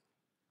condition.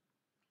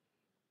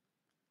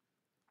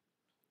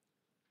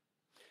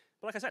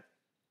 But like I said,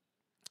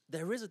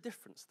 there is a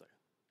difference, though,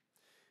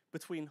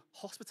 between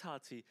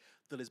hospitality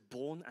that is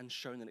born and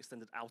shown and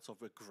extended out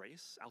of a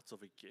grace, out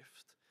of a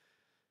gift,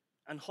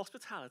 and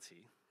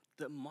hospitality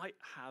that might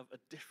have a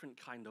different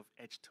kind of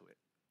edge to it.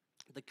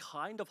 The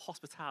kind of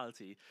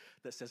hospitality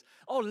that says,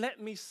 oh,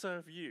 let me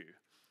serve you,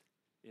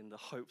 in the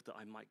hope that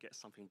I might get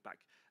something back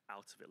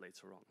out of it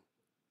later on.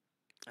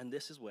 And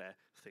this is where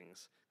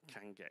things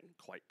can get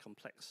quite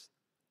complex.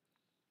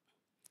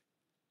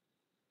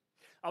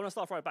 I want to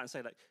start right back and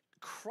say that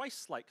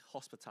Christ-like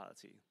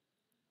hospitality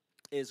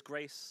is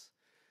grace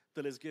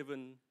that is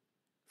given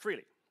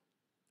freely.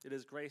 It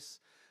is grace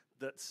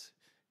that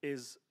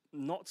is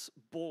not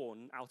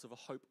born out of a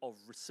hope of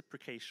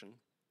reciprocation.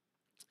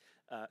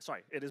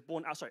 It is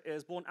born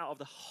out of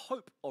the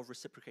hope of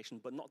reciprocation,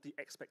 but not the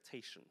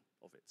expectation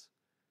of it.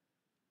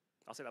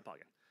 I'll say that part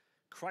again.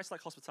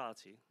 Christ-like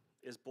hospitality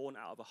is born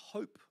out of a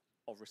hope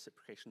of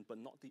reciprocation, but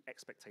not the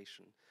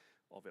expectation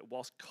of it.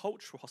 Whilst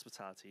cultural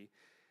hospitality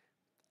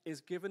is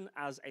given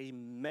as a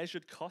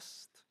measured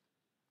cost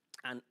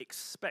and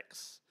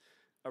expects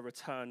a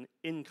return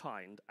in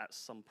kind at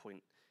some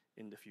point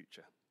in the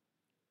future.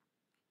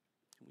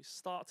 And we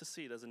start to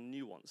see there's a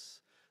nuance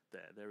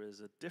there. There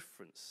is a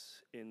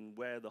difference in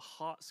where the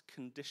heart's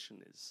condition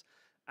is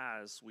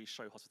as we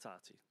show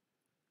hospitality.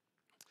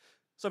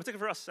 So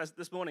particularly for us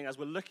this morning, as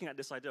we're looking at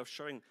this idea of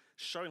showing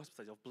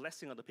hospitality, of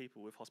blessing other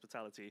people with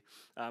hospitality,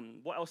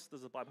 what else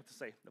does the Bible have to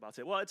say about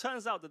it? Well, it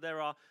turns out that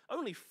there are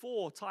only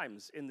 4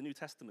 times in the New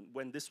Testament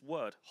when this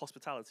word,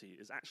 hospitality,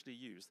 is actually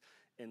used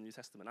in the New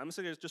Testament. I'm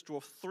going to just draw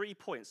 3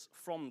 points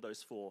from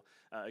those 4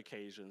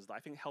 occasions that I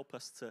think help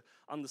us to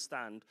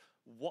understand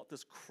what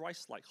does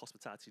Christ-like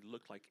hospitality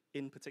look like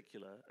in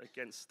particular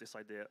against this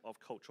idea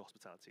of cultural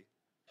hospitality.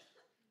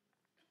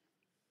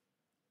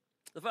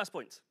 The first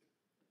point.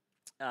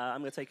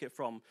 I'm going to take it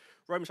from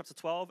Romans chapter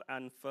 12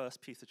 and 1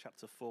 Peter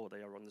chapter 4.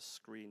 They are on the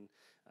screen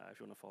if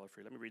you want to follow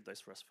through. Let me read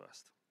those for us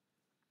first.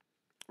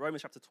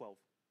 Romans chapter 12.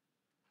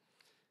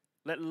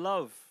 Let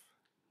love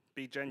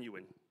be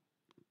genuine.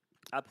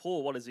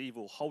 Abhor what is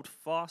evil. Hold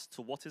fast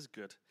to what is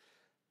good.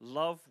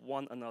 Love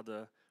one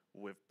another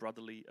with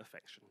brotherly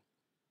affection.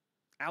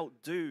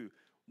 Outdo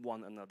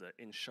one another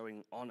in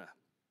showing honor.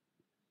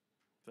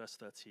 Verse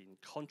 13.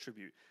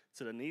 Contribute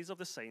to the needs of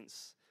the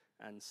saints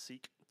and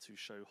seek to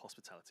show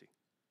hospitality.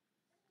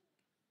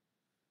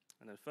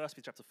 And then 1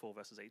 Peter chapter 4,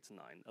 verses 8 to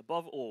 9.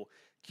 Above all,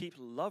 keep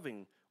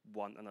loving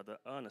one another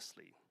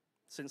earnestly,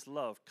 since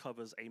love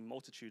covers a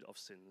multitude of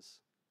sins.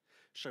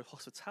 Show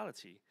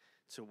hospitality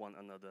to one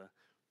another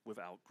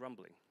without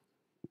grumbling.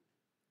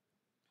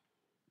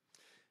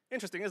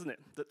 Interesting, isn't it?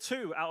 That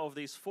 2 out of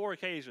these 4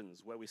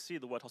 occasions where we see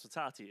the word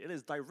hospitality, it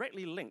is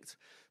directly linked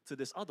to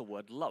this other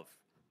word, love,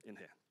 in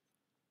here.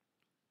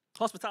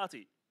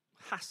 Hospitality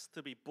has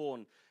to be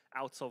born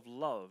out of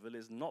love. It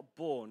is not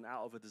born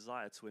out of a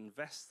desire to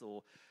invest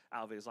or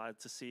out of a desire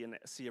to see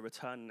a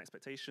return and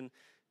expectation.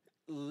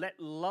 Let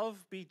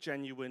love be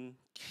genuine.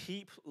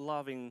 Keep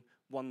loving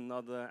one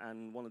another,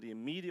 and one of the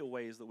immediate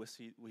ways that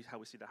how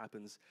we see that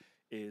happens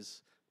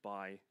is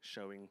by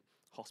showing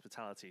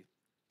hospitality.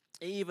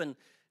 It even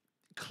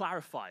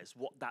clarifies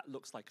what that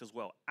looks like as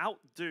well.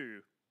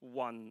 Outdo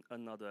one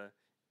another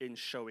in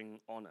showing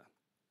honor.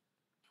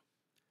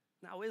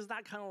 Now, is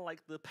that kind of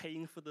like the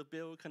paying for the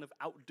bill, kind of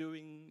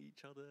outdoing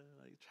each other,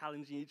 like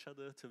challenging each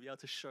other to be able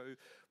to show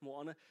more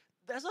honor?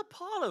 There's a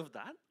part of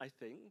that, I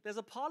think. There's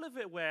a part of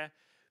it where,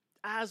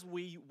 as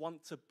we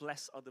want to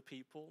bless other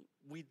people,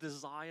 we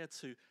desire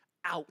to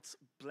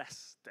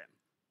out-bless them.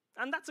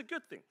 And that's a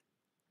good thing.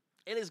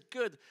 It is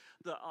good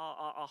that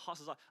our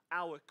hearts,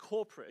 our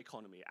corporate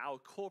economy, our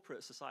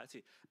corporate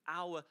society,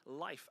 our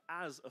life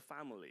as a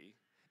family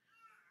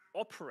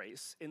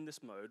operates in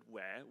this mode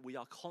where we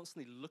are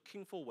constantly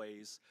looking for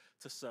ways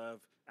to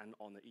serve and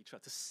honor each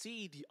other, to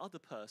see the other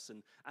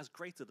person as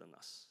greater than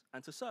us,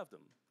 and to serve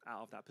them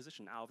out of that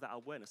position, out of that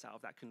awareness, out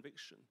of that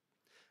conviction.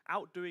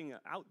 Outdoing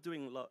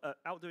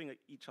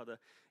each other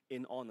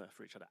in honor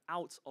for each other,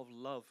 out of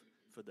love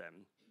for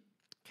them,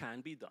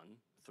 can be done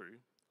through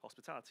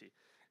hospitality.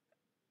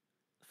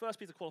 1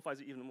 Peter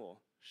qualifies it even more.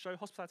 Show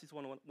hospitality to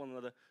one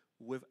another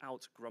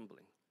without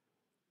grumbling.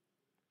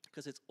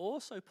 Because it's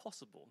also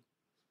possible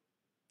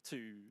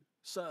to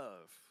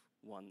serve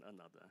one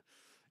another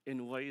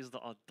in ways that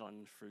are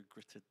done through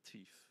gritted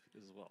teeth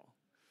as well.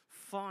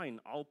 Fine,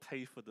 I'll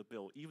pay for the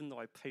bill. Even though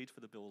I paid for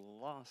the bill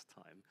last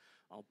time,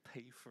 I'll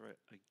pay for it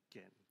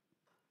again.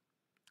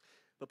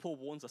 But Paul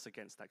warns us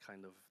against that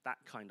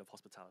kind of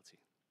hospitality.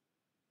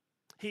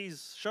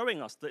 He's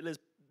showing us that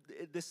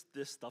this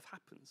stuff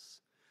happens.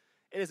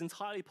 It is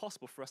entirely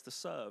possible for us to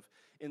serve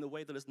in a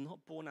way that is not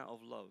born out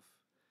of love,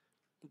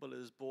 but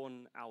is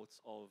born out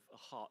of a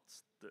heart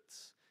that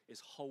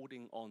is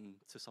holding on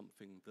to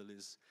something, that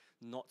is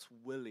not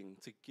willing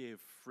to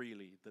give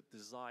freely, that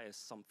desires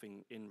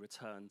something in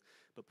return.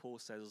 But Paul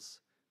says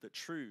that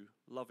true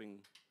loving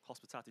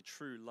hospitality,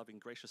 true loving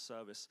gracious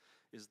service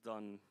is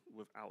done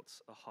without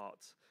a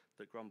heart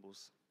that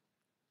grumbles.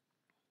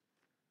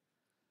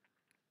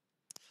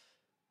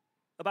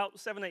 About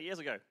 7-8 years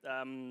ago,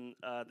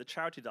 the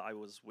charity that I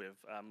was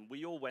with,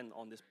 we all went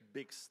on this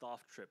big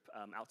staff trip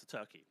out to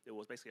Turkey. It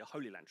was basically a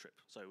Holy Land trip.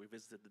 So we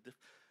visited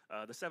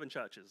the 7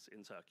 churches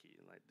in Turkey,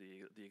 like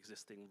the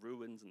existing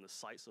ruins and the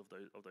sites of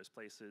those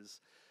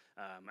places.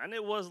 And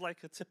it was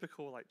like a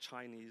typical like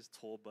Chinese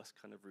tour bus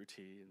kind of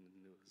routine.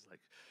 And it was like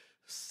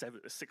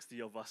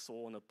 60 of us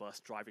all on a bus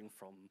driving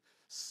from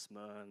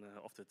Smyrna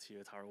off to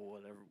Tiratar or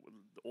whatever,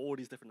 all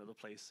these different other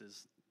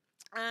places.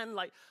 And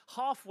like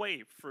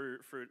halfway through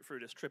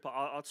this trip,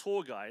 our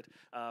tour guide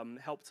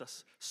helped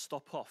us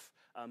stop off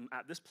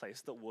at this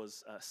place that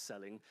was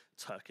selling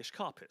Turkish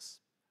carpets.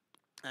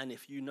 And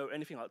if you know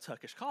anything about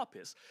Turkish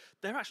carpets,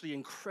 they're actually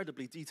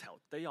incredibly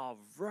detailed. They are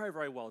very,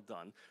 very well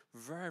done,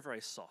 very,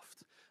 very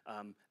soft,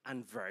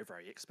 and very,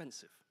 very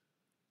expensive.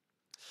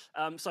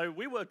 So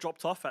we were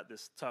dropped off at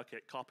this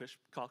Turkish carpet.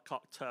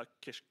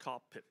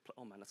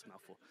 Oh man, that's a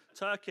mouthful.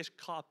 Turkish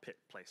carpet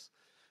place.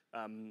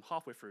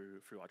 Halfway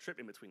through our trip,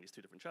 in between these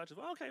 2 different churches.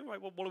 Well, okay,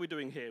 right. What are we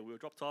doing here? We were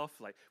dropped off.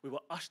 Like we were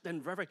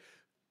then very, very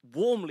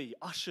warmly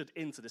ushered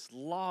into this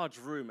large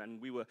room,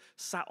 and we were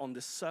sat on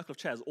this circle of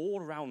chairs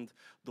all around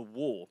the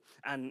wall.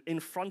 And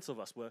in front of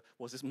us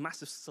was this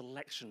massive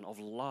selection of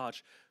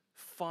large,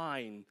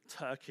 fine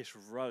Turkish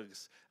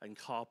rugs and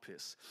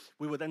carpets.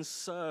 We were then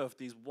served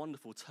these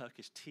wonderful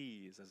Turkish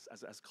teas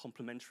as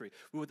complimentary.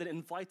 We were then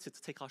invited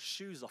to take our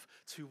shoes off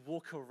to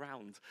walk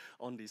around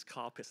on these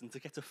carpets and to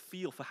get a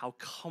feel for how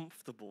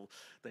comfortable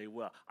they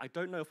were. I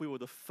don't know if we were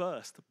the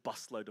first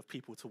busload of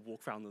people to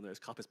walk around on those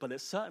carpets, but it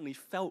certainly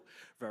felt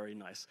very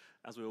nice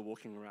as we were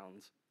walking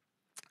around.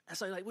 And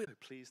so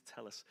please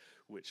tell us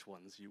which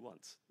ones you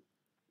want.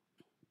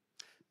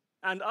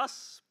 And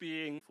us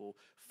being for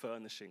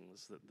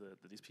furnishings that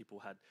these people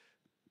had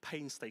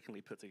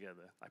painstakingly put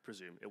together, I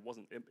presume.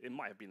 It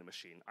might have been a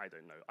machine, I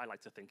don't know. I like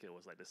to think it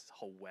was like this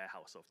whole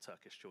warehouse of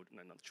Turkish children,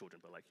 no, not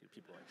children, but like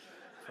people like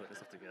put this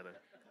stuff together.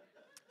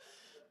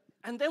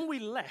 And then we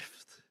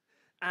left,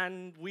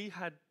 and we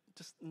had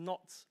just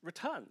not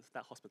returned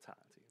that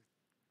hospitality.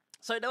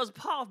 So there was a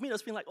part of me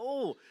that's been like,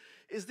 oh,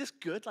 is this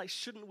good? Like,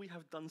 shouldn't we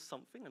have done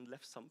something and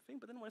left something?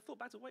 But then when I thought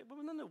back to,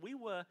 no,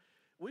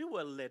 we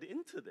were led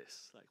into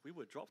this. Like, we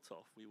were dropped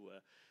off. We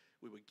were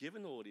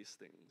given all these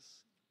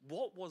things.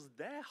 What was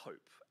their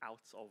hope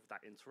out of that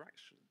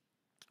interaction?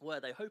 Were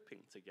they hoping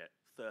to get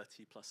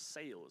 30 plus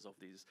sales of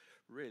these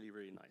really,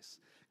 really nice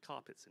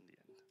carpets in the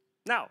end?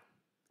 Now,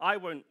 I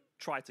won't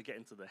try to get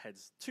into their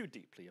heads too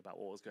deeply about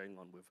what was going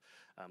on with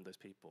those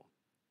people.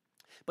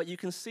 But you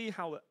can see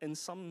how in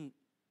some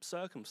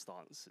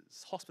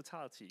circumstances,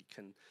 hospitality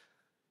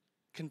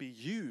can be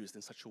used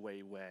in such a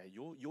way where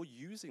you're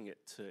using it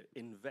to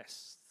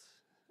invest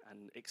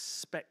and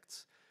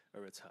expect a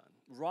return,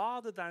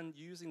 rather than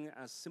using it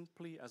as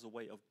simply as a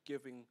way of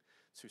giving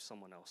to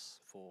someone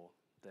else for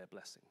their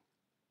blessing.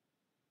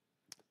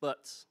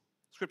 But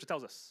Scripture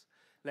tells us,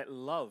 let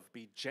love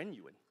be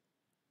genuine.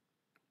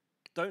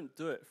 Don't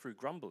do it through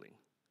grumbling.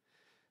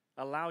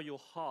 Allow your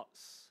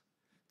hearts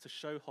to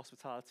show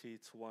hospitality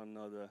to one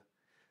another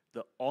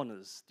that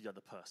honors the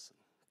other person,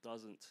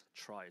 doesn't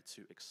try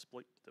to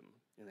exploit them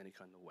in any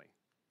kind of way.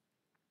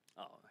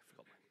 Oh, I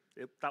forgot.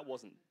 That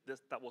wasn't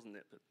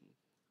it, but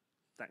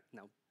that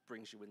now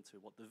brings you into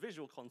what the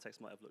visual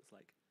context might have looked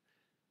like.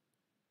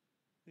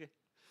 Okay.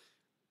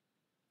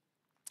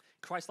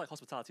 Christ-like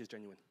hospitality is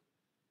genuine.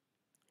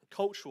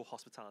 Cultural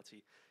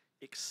hospitality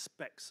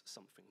expects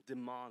something,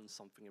 demands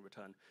something in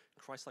return.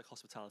 Christ-like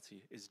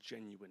hospitality is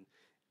genuine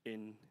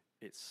in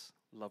its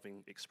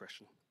loving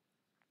expression.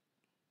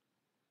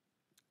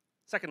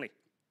 Secondly,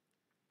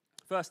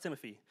 1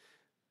 Timothy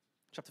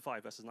chapter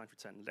 5, verses 9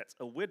 through 10. Let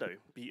a widow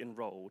be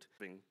enrolled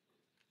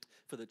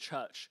for the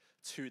church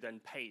to then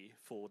pay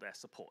for their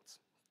support.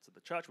 So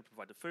the church would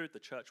provide the food, the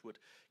church would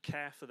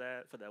care for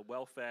their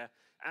welfare,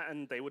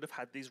 and they would have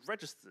had these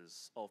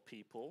registers of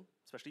people,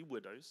 especially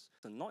widows,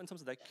 and not in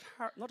terms of their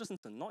not just in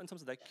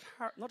terms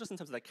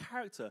of their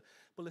character,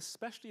 but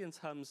especially in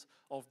terms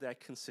of their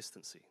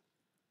consistency.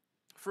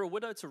 For a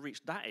widow to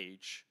reach that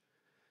age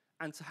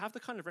and to have the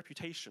kind of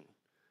reputation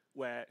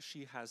where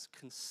she has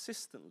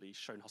consistently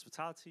shown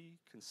hospitality,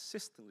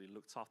 consistently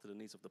looked after the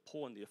needs of the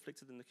poor and the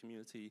afflicted in the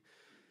community,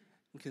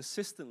 and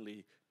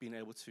consistently been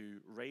able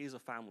to raise a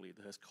family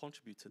that has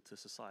contributed to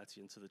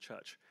society and to the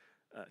church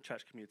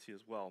community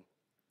as well,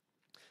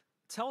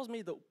 tells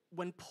me that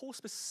when Paul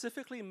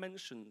specifically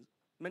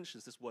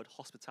mentions this word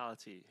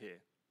hospitality here,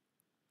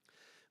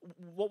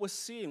 what we're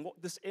seeing, what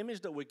this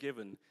image that we're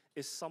given,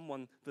 is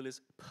someone that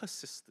is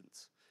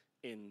persistent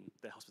in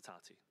their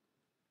hospitality.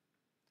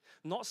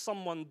 Not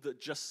someone that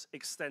just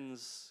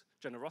extends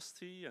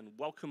generosity and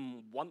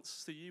welcome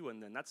once to you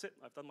and then that's it,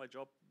 I've done my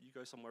job, you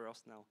go somewhere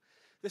else now.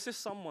 This is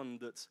someone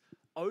that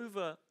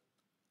over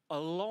a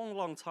long,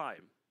 long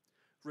time,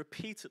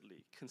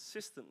 repeatedly,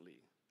 consistently,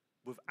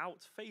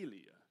 without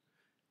failure,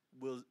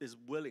 is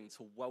willing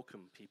to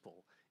welcome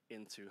people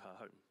into her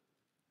home.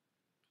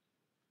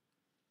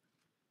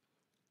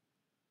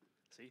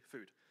 See,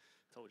 food.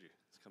 Told you,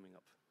 it's coming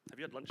up. Have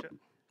you had lunch yet?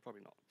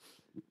 Probably not.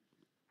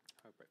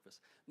 Have breakfast.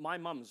 My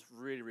mum's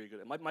really, really good.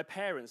 My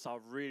parents are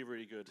really,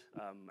 really good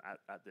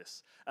at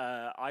this.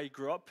 I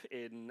grew up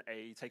in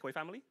a takeaway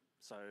family.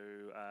 So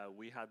I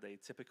had a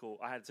typical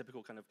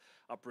kind of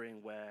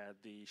upbringing where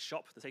the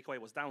takeaway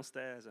was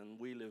downstairs and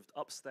we lived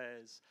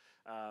upstairs.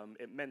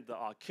 It meant that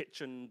our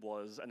kitchen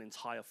was an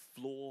entire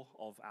floor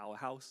of our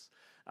house.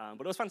 But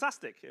it was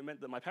fantastic. It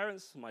meant that my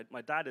parents,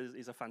 my dad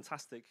is a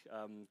fantastic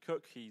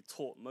cook. He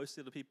taught most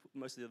of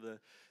the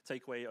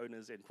takeaway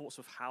owners in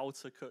Portsmouth how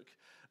to cook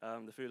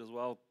the food as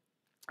well.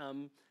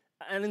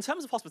 And in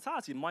terms of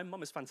hospitality, my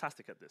mum is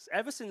fantastic at this.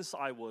 Ever since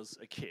I was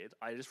a kid,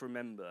 I just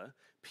remember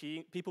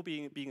people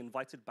being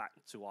invited back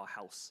to our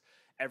house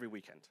every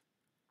weekend.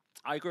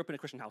 I grew up in a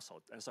Christian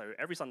household, and so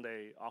every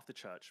Sunday after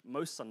church,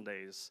 most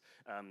Sundays,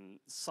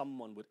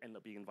 someone would end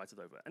up being invited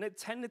over. And it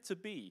tended to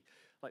be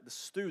like the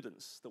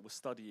students that were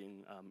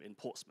studying in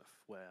Portsmouth,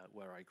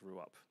 where I grew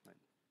up. Like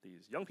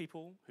these young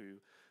people who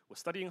were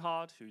studying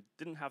hard, who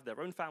didn't have their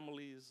own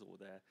families or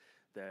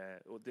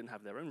didn't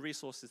have their own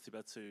resources to be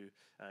able to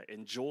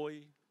enjoy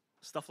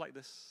stuff like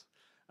this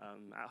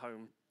at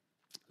home.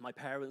 My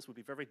parents would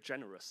be very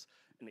generous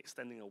in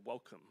extending a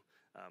welcome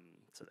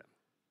to them.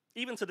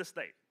 Even to this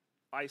day,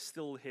 I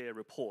still hear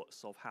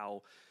reports of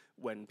how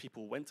when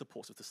people went to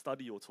Portsmouth to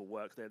study or to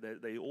work,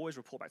 they always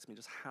report back to me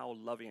just how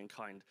loving and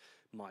kind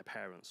my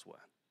parents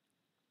were.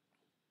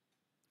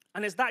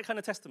 And it's that kind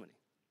of testimony.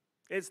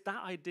 It's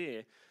that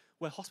idea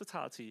where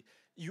hospitality,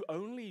 you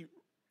only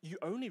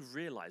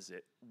realize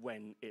it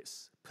when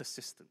it's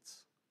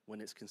persistent, when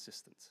it's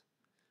consistent.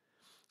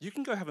 You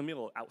can go have a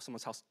meal at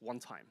someone's house one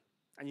time,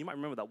 and you might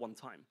remember that one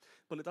time,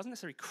 but it doesn't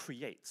necessarily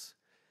create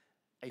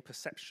a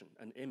perception,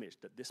 an image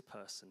that this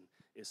person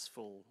is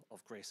full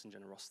of grace and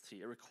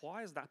generosity. It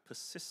requires that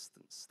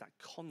persistence, that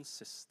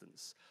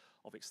consistence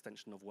of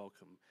extension of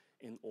welcome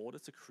in order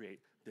to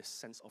create this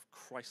sense of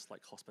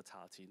Christ-like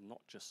hospitality,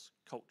 not just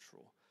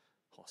cultural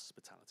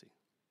hospitality.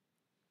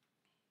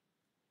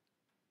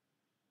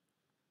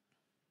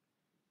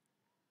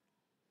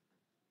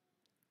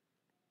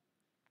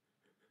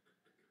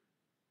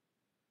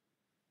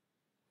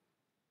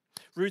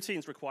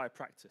 Routines require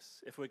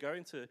practice. If we're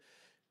going to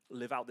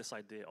live out this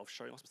idea of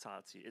showing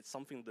hospitality, it's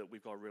something that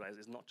we've got to realize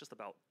is not just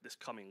about this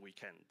coming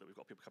weekend that we've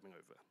got people coming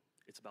over.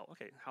 It's about,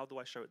 okay, how do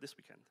I show it this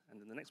weekend, and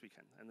then the next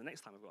weekend, and the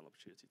next time I've got an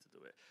opportunity to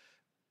do it.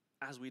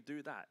 As we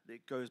do that,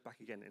 it goes back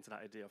again into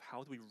that idea of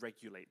how do we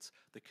regulate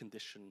the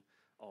condition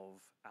of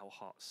our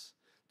hearts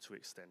to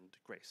extend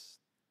grace.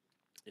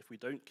 If we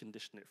don't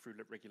condition it through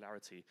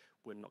regularity,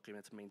 we're not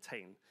going to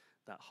maintain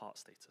that heart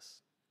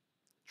status.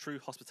 True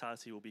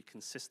hospitality will be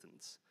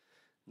consistent,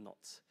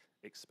 not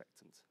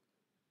expectant.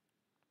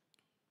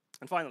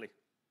 And finally,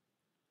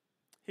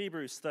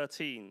 Hebrews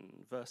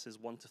 13, verses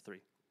 1 to 3.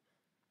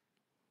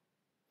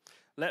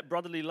 Let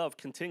brotherly love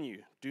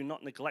continue. Do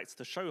not neglect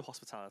to show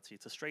hospitality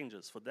to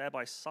strangers, for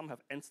thereby some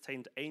have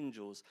entertained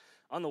angels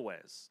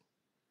unawares.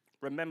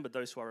 Remember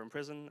those who are in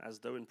prison as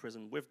though in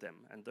prison with them,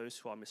 and those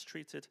who are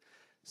mistreated,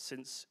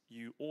 since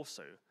you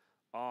also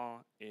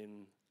are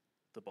in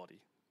the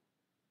body.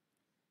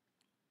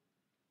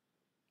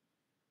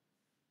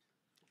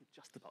 You can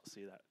just about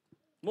see that.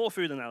 More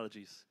food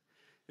analogies.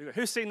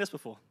 Who's seen this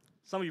before?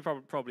 Some of you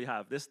probably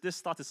have. This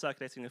started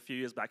circulating a few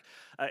years back.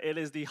 It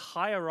is the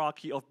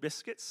hierarchy of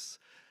biscuits.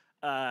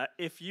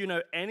 If you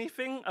know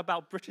anything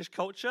about British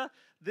culture,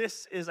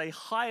 this is a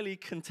highly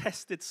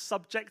contested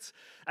subject,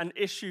 an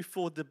issue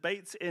for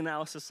debate in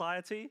our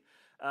society.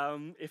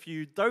 If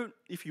you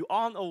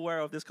aren't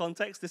aware of this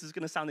context, this is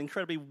going to sound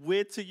incredibly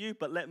weird to you,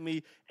 but let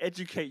me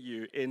educate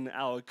you in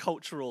our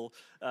cultural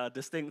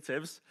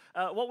distinctives.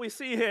 What we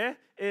see here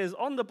is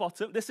on the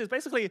bottom, this is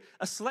basically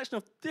a selection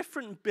of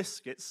different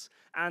biscuits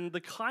and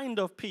the kind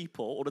of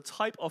people or the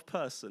type of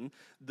person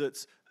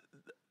that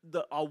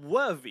are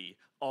worthy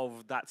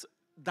of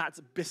that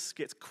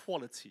biscuit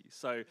quality.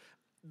 So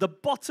the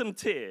bottom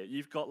tier,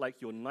 you've got like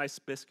your nice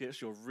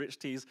biscuits, your rich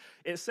teas.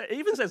 It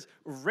even says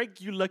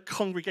regular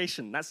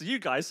congregation. That's you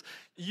guys.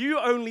 You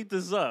only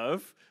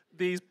deserve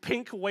these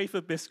pink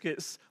wafer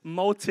biscuits,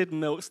 malted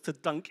milks to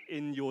dunk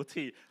in your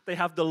tea. They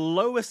have the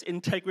lowest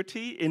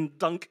integrity in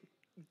dunk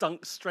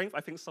strength.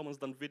 I think someone's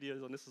done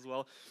videos on this as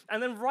well.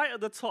 And then right at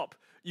the top,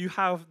 you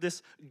have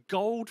this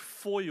gold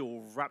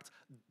foil wrapped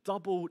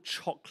double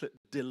chocolate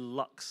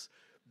deluxe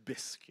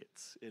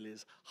biscuits. It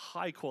is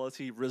high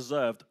quality,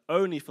 reserved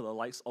only for the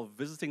likes of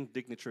visiting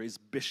dignitaries,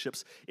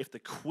 bishops. If the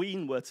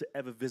Queen were to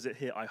ever visit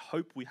here, I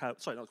hope we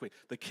have, sorry, not the Queen,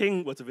 the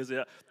King were to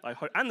visit, I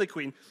hope, and the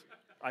Queen,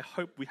 I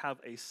hope we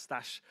have a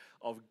stash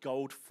of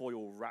gold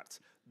foil wrapped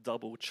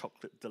double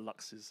chocolate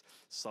deluxes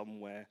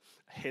somewhere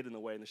hidden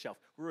away in the shelf.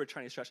 We're a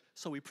Chinese church,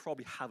 so we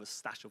probably have a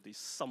stash of these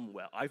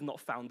somewhere. I've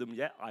not found them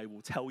yet. I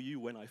will tell you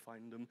when I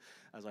find them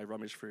as I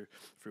rummage through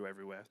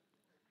everywhere.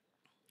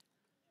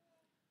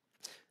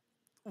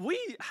 We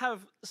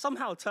have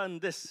somehow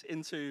turned this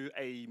into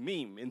a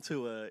meme,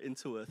 into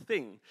a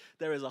thing.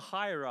 There is a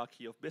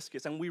hierarchy of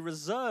biscuits, and we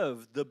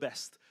reserve the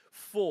best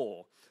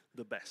for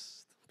the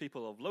best.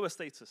 People of lower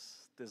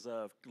status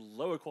deserve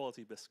lower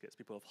quality biscuits.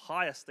 People of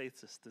higher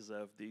status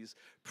deserve these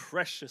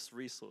precious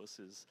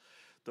resources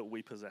that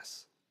we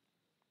possess.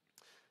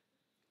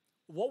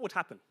 What would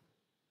happen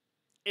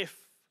if,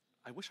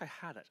 I wish I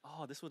had it.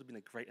 Oh, this would have been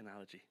a great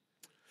analogy.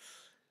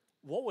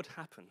 What would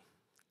happen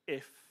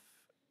if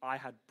I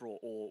had brought,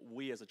 or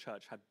we as a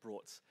church had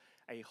brought,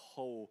 a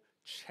whole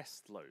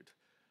chest load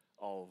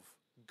of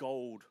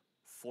gold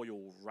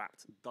foil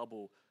wrapped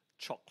double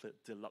chocolate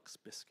deluxe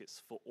biscuits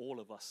for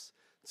all of us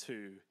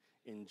to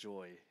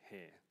enjoy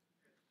here?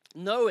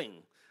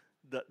 Knowing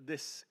that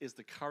this is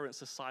the current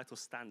societal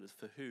standard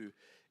for who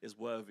is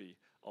worthy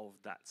of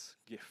that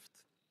gift.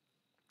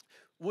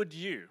 Would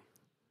you,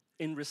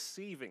 in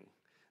receiving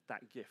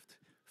that gift,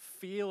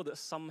 feel that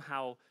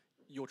somehow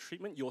your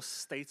treatment, your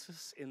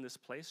status in this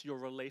place, your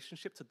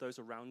relationship to those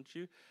around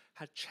you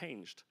had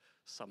changed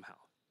somehow?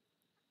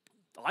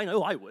 I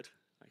know I would.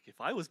 Like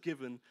if I was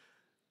given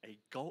a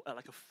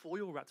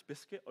foil-wrapped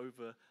biscuit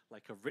over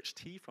like a rich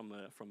tea from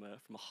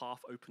a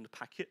half-opened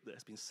packet that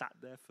has been sat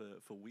there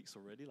for weeks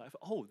already, like,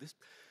 oh,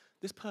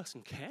 this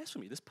person cares for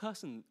me. This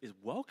person is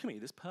welcoming.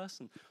 This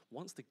person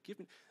wants to give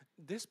me.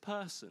 This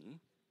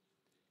person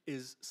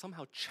is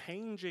somehow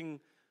changing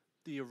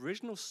the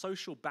original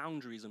social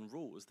boundaries and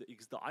rules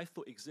that I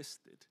thought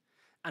existed,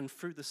 and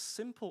through the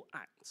simple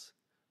act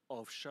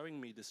of showing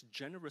me this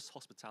generous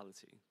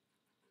hospitality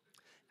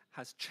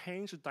has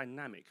changed the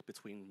dynamic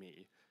between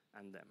me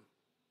and them.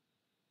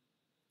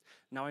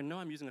 Now, I know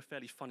I'm using a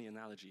fairly funny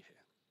analogy here,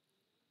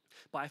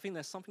 but I think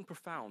there's something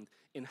profound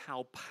in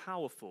how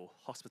powerful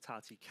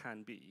hospitality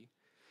can be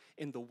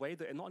in the way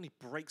that it not only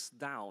breaks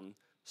down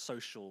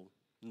social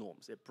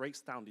norms, it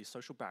breaks down these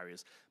social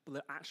barriers, but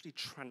it actually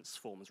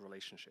transforms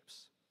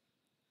relationships.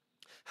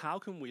 How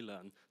can we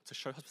learn to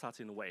show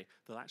hospitality in a way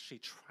that actually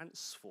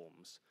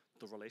transforms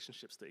the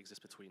relationships that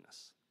exist between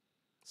us?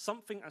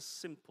 Something as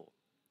simple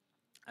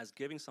as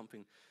giving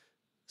someone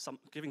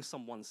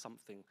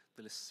something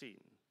that is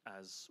seen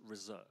as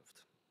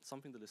reserved,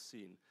 something that is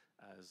seen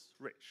as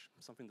rich,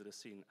 something that is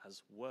seen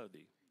as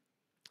worthy.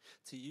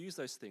 To use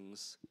those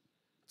things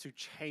to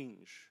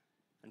change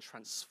and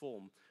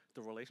transform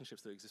the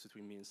relationships that exist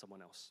between me and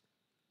someone else.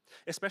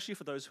 Especially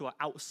for those who are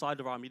outside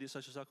of our immediate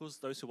social circles,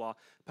 those who are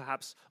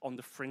perhaps on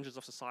the fringes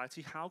of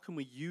society, how can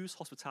we use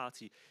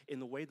hospitality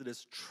in a way that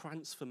is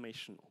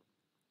transformational?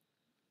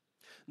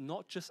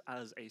 Not just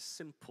as a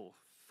simple,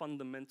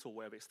 fundamental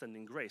way of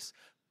extending grace,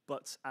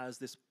 but as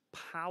this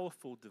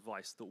powerful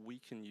device that we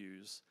can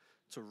use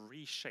to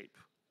reshape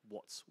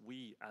what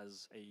we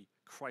as a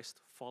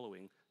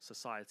Christ-following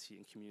society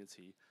and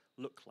community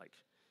look like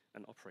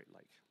and operate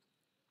like.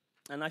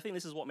 And I think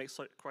this is what makes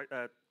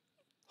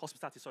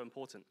hospitality so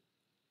important,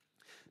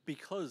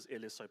 because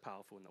it is so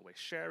powerful in that way.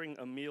 Sharing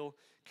a meal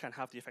can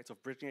have the effect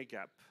of bridging a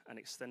gap and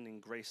extending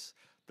grace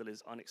that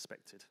is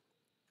unexpected,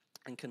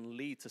 and can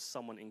lead to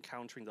someone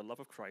encountering the love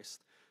of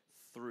Christ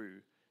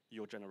through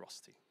your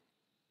generosity.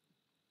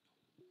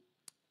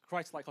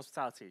 Christ-like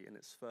hospitality, in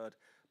its third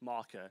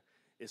marker,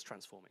 is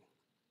transforming.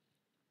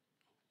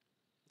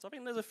 So I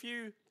think there's a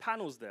few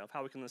panels there of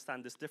how we can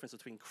understand this difference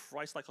between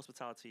Christ-like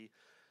hospitality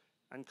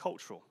and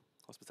cultural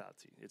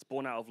hospitality. It's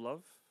born out of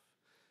love,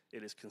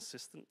 it is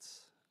consistent,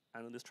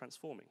 and it is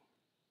transforming.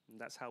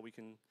 And that's how we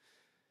can,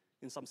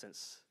 in some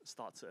sense,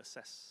 start to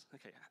assess,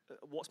 okay,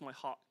 what's my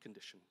heart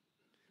condition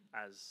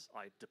as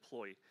I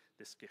deploy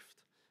this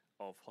gift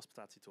of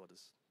hospitality to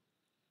others?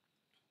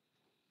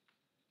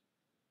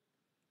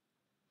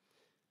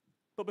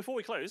 But before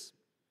we close,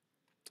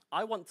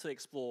 I want to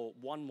explore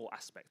one more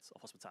aspect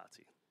of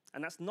hospitality.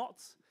 And that's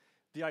not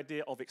the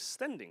idea of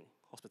extending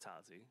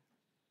hospitality,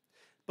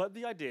 but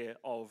the idea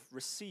of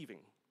receiving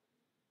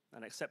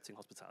and accepting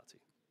hospitality.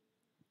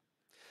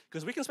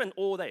 Because we can spend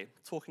all day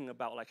talking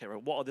about, like,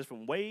 what are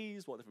different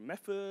ways, what are different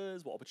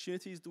methods, what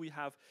opportunities do we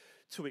have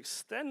to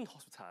extend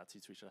hospitality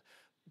to each other.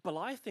 But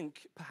I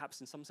think perhaps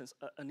in some sense,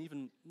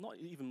 not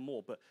even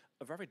more, but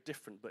a very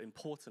different but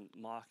important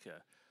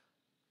marker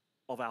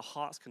of our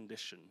heart's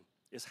condition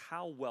is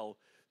how well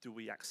do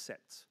we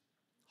accept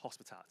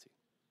hospitality.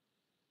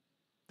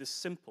 This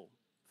simple,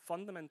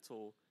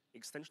 fundamental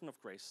extension of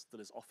grace that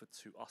is offered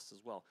to us as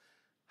well.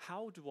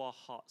 How do our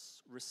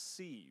hearts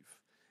receive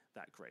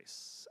that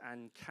grace?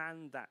 And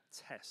can that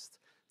test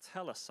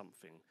tell us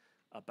something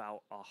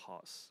about our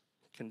heart's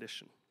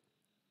condition?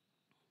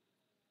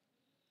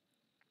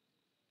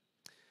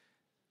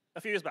 A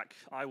few years back,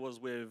 I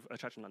was with a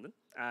church in London,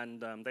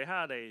 and they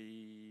had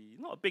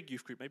not a big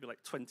youth group, maybe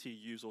like 20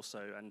 youths or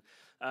so.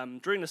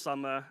 And during the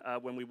summer,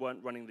 when we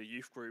weren't running the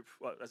youth group,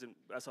 well, as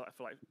I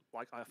feel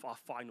like our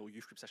final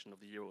youth group session of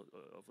the year,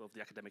 of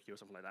the academic year or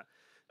something like that,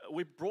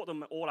 we brought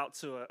them all out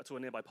to a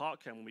nearby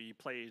park, and we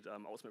played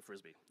ultimate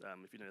frisbee.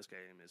 If you know this game,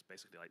 it's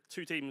basically like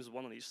two teams,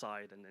 one on each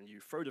side, and then you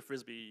throw the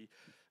frisbee,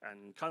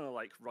 and kind of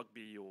like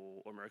rugby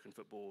or American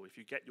football, if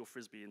you get your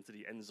frisbee into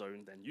the end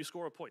zone, then you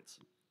score a point.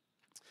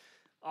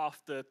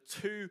 After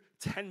 2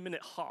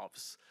 10-minute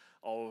halves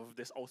of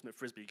this ultimate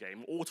frisbee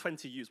game, all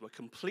 20 youths were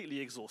completely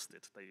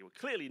exhausted. They were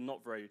clearly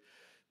not very,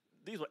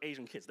 these were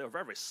Asian kids. They were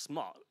very, very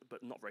smart,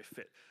 but not very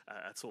fit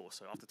at all.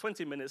 So after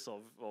 20 minutes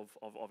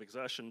of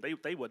exertion,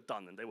 they were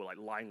done, and they were like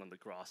lying on the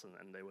grass,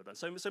 and they were done.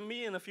 So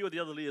me and a few of the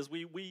other leaders,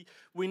 we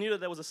knew that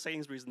there was a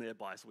Sainsbury's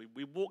nearby. So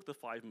we walked the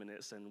 5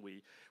 minutes, and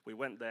we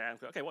went there,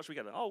 and okay, what should we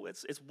get them? Oh,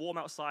 it's warm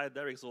outside,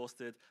 they're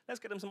exhausted.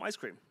 Let's get them some ice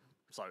cream.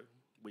 So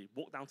we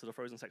walked down to the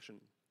frozen section,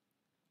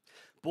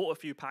 bought a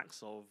few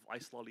packs of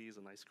ice lollies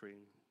and ice cream,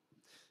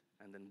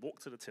 and then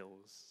walked to the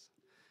tills.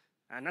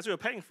 And as we were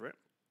paying for it,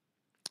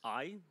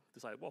 I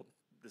decided, well,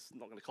 this is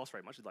not going to cost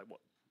very much. It's like, what,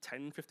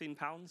 10, 15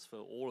 pounds for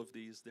all of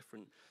these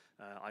different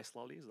ice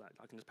lollies?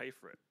 I can just pay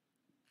for it.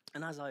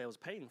 And as I was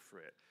paying for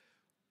it,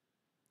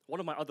 one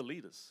of my other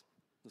leaders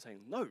was saying,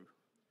 no,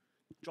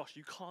 Josh,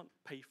 you can't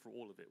pay for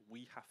all of it.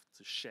 We have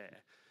to share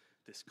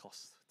this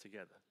cost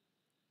together.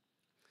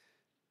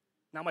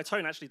 Now, my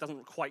tone actually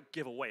doesn't quite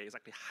give away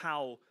exactly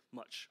how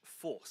much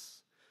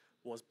force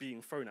was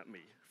being thrown at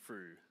me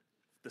through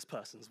this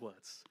person's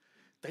words.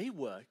 They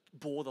were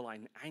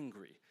borderline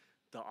angry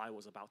that I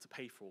was about to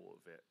pay for all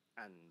of it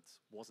and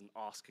wasn't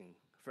asking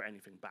for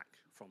anything back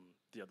from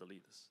the other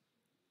leaders.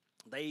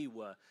 They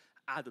were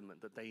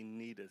adamant that they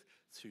needed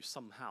to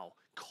somehow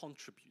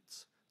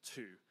contribute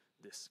to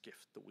this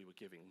gift that we were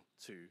giving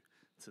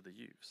to the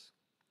youths.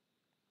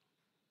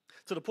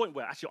 To the point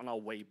where actually on our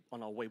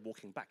way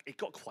walking back, it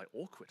got quite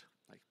awkward.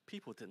 Like,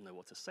 people didn't know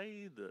what to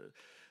say.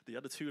 The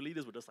other two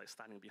leaders were just like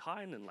standing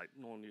behind, and like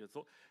no one knew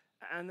what.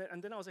 And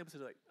then I was able to,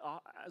 like,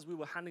 as we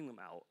were handing them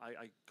out,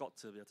 I got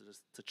to be able to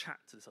just to chat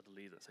to this other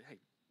leader and say, hey,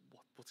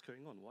 what's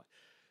going on? What?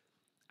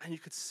 And you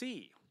could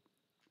see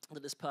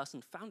that this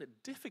person found it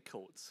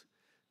difficult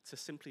to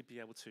simply be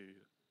able to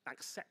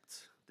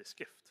accept this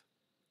gift.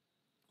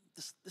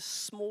 This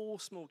small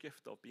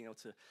gift of being able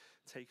to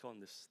take on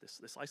this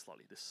ice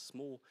lolly, this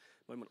small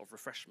moment of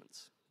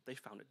refreshment. They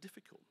found it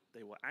difficult.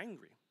 They were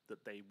angry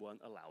that they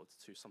weren't allowed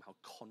to somehow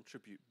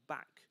contribute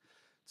back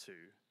to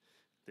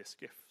this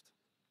gift.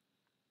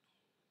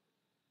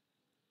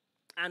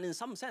 And in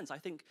some sense, I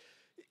think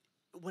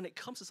when it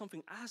comes to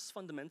something as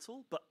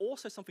fundamental, but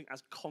also something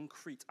as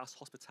concrete as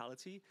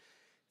hospitality,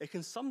 it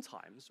can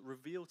sometimes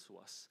reveal to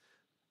us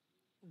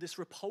this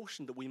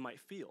repulsion that we might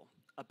feel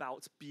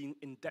about being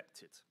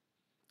indebted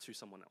to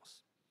someone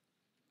else.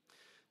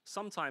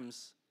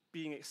 Sometimes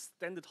being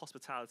extended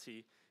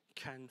hospitality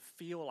can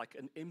feel like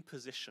an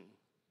imposition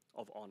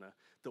of honor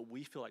that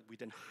we feel like we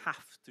then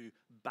have to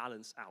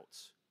balance out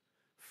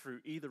through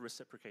either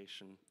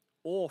reciprocation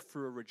or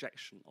through a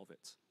rejection of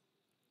it.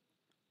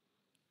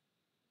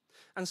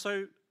 And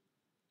so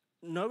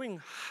knowing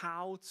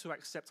how to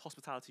accept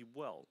hospitality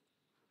well,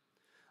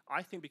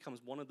 I think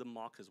becomes one of the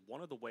markers,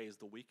 one of the ways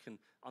that we can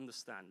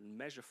understand and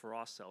measure for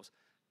ourselves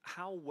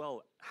how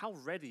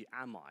ready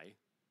am I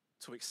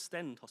to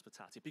extend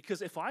hospitality?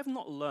 Because if I've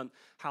not learned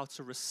how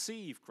to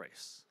receive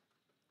grace,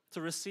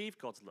 to receive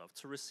God's love,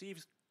 to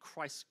receive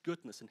Christ's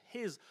goodness and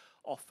his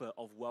offer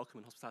of welcome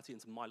and hospitality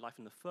into my life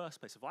in the first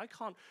place, if I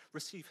can't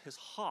receive his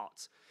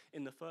heart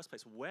in the first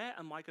place, where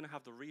am I going to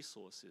have the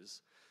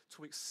resources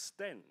to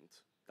extend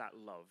that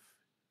love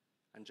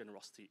and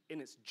generosity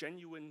in its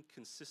genuine,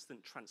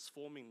 consistent,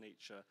 transforming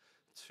nature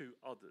to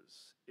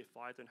others if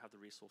I don't have the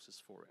resources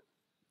for it?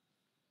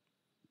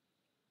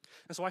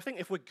 And so I think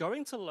if we're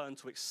going to learn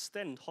to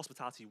extend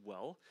hospitality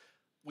well,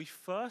 we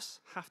first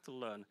have to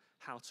learn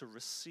how to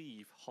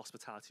receive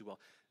hospitality well.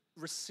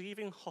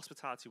 Receiving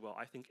hospitality well,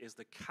 I think, is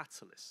the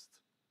catalyst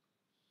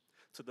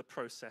to the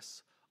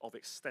process of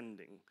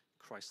extending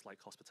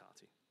Christ-like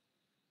hospitality.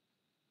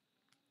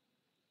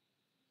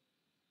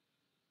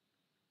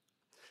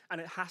 And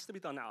it has to be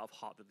done out of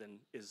heart that then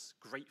is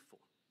grateful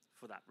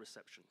for that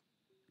reception,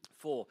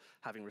 for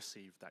having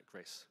received that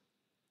grace.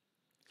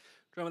 Do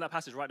you remember that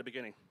passage right at the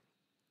beginning?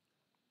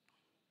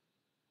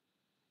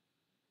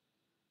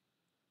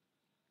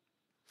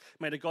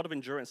 May the God of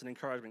endurance and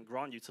encouragement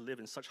grant you to live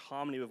in such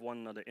harmony with one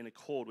another in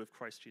accord with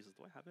Christ Jesus.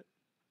 Do I have it?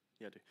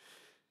 Yeah, I do.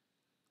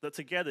 That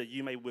together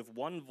you may with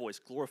one voice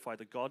glorify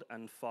the God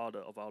and Father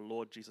of our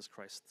Lord Jesus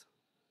Christ.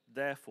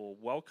 Therefore,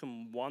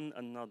 welcome one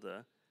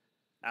another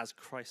as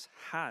Christ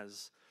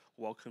has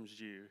welcomed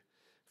you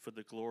for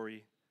the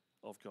glory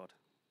of God.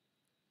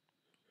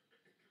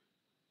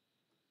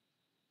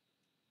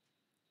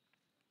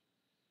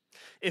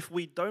 If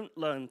we don't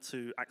learn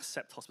to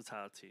accept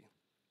hospitality,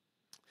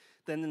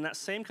 then in that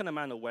same kind of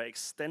manner where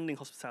extending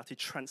hospitality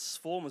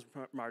transforms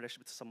my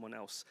relationship to someone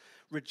else,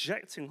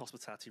 rejecting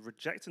hospitality,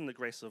 rejecting the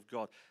grace of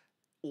God,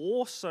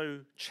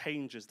 also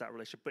changes that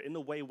relationship, but in a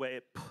way where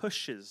it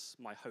pushes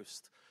my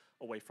host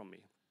away from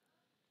me.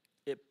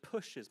 It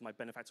pushes my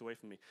benefactor away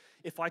from me.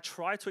 If I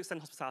try to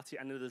extend hospitality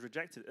and it is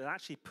rejected, it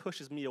actually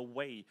pushes me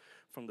away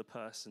from the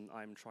person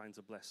I'm trying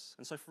to bless.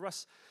 And so for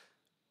us,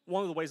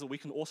 one of the ways that we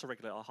can also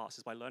regulate our hearts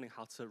is by learning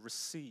how to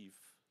receive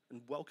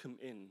and welcome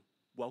in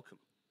welcome.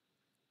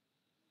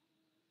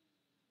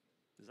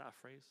 Is that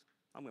a phrase?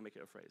 I'm going to make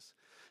it a phrase.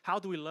 How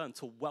do we learn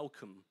to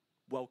welcome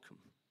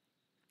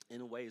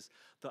in ways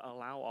that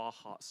allow our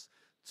hearts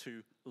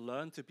to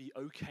learn to be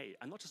okay,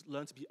 and not just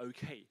learn to be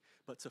okay,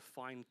 but to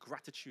find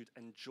gratitude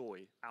and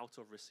joy out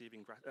of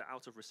receiving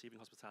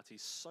hospitality,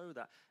 so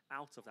that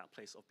out of that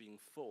place of being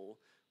full,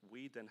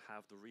 we then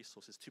have the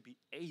resources to be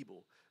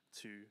able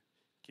to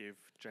give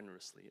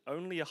generously.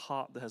 Only a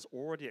heart that has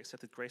already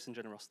accepted grace and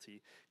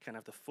generosity can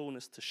have the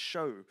fullness to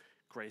show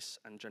grace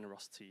and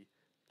generosity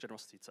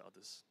to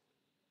others.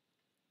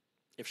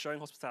 If showing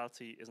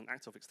hospitality is an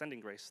act of extending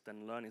grace,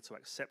 then learning to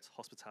accept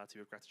hospitality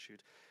with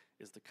gratitude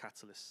is the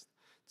catalyst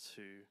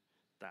to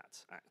that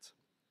act.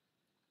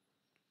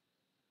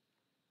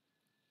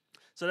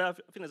 So I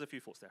think there's a few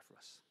thoughts there for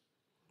us.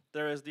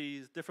 There is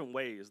these different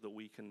ways that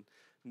we can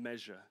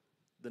measure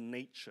the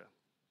nature,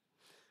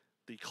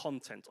 the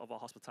content of our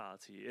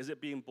hospitality. Is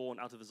it being born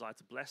out of a desire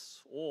to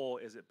bless,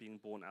 or is it being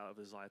born out of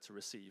a desire to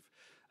receive,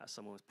 at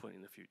someone's point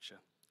in the future?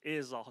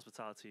 Is our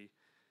hospitality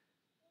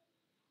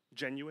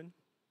genuine?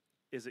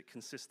 Is it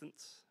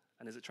consistent?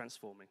 And is it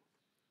transforming?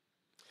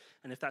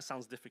 And if that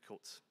sounds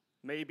difficult,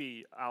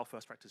 maybe our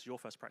first practice, your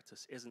first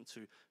practice, isn't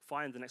to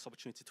find the next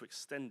opportunity to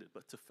extend it,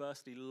 but to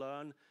firstly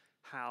learn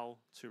how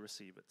to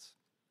receive it.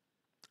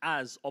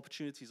 As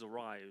opportunities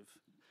arrive,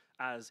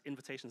 as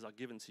invitations are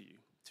given to you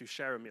to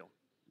share a meal,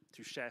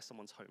 to share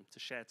someone's home, to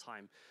share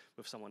time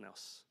with someone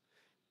else,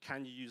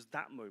 can you use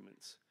that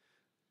moment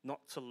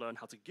not to learn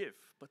how to give,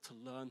 but to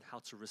learn how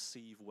to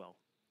receive well?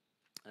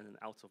 And then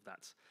out of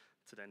that,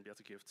 to then be able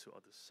to give to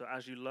others. So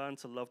as you learn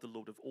to love the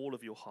Lord with all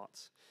of your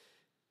heart,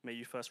 may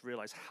you first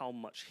realize how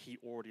much he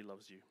already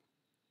loves you.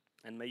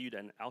 And may you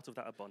then, out of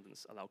that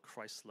abundance, allow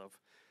Christ's love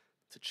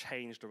to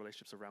change the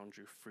relationships around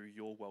you through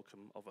your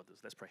welcome of others.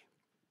 Let's pray.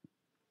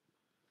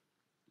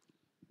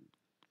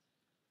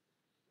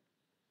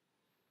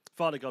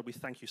 Father God, we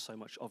thank you so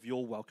much of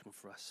your welcome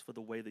for us, for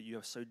the way that you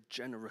have so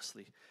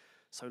generously,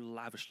 so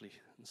lavishly,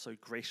 and so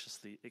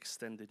graciously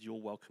extended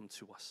your welcome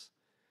to us.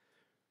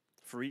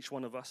 For each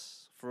one of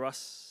us, for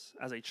us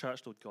as a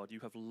church, Lord God, you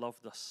have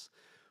loved us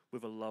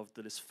with a love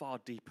that is far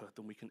deeper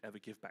than we can ever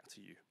give back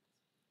to you.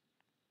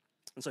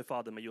 And so,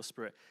 Father, may your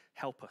Spirit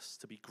help us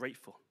to be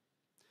grateful,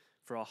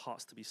 for our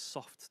hearts to be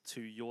soft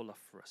to your love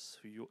for us,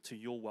 to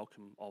your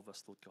welcome of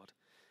us, Lord God.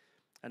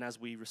 And as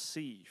we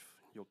receive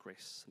your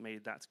grace, may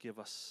that give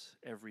us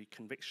every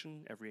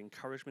conviction, every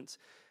encouragement,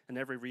 and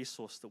every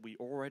resource that we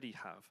already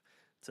have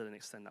to then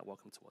extend that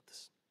welcome to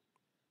others.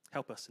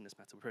 Help us in this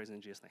matter. We praise in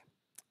Jesus' name.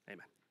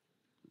 Amen.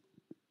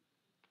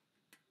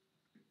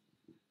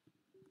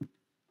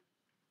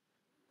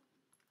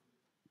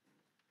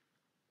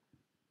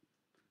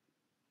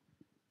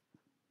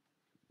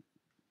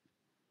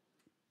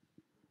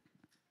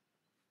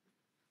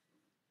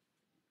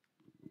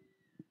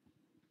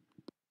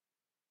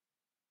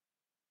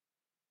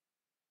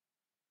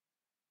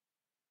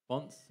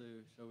 response. So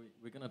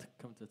we're going to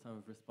come to a time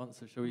of response.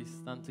 So shall we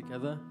stand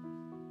together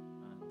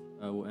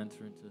and we'll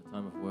enter into a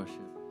time of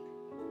worship.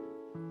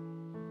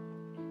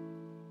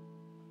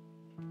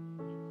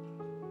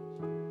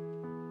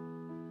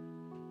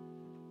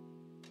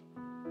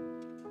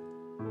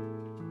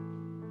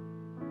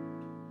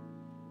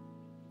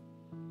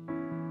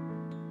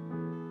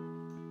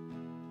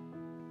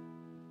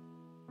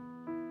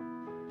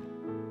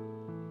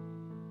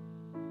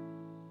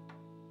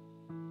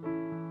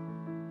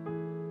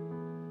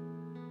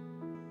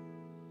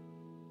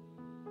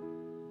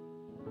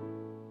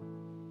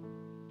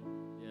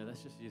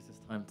 Let's just use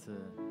this time to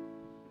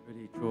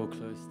really draw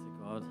close to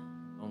God,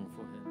 long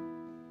for Him.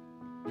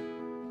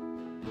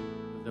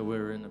 Whether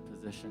we're in a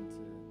position to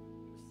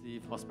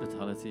receive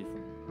hospitality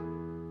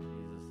from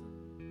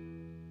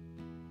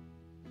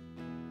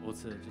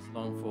Jesus, or to just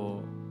long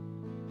for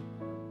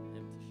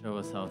Him to show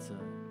us how to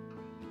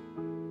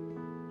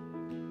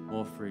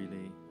more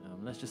freely.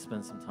 Let's just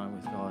spend some time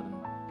with God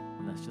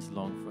and let's just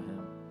long for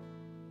Him.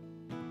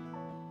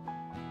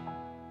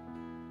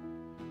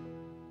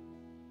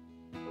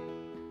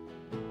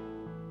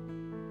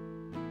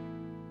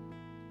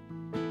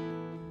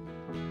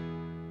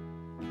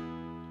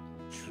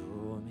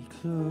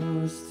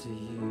 Close to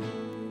you,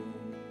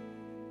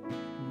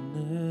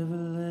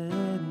 never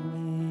let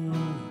me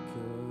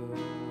go.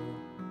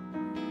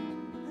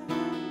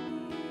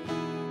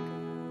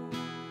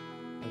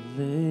 I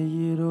lay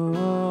it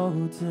all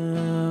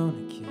down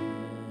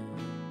again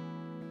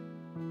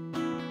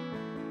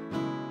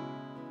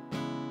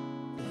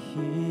to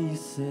hear you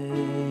say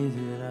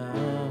that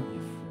I'm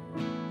your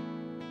friend.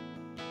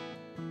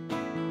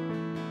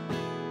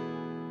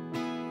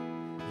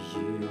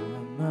 You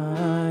are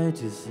my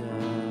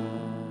desire.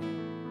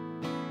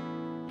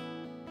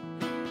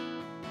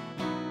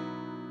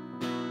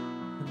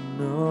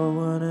 No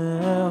one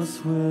else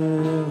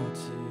will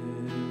do.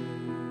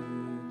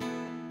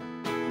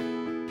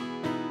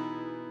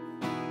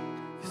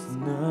 'Cause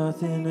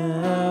nothing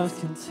else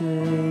can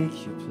take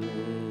your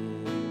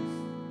place.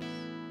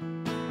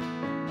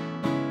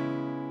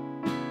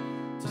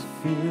 To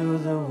feel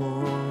the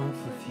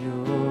warmth of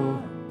your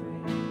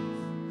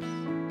embrace.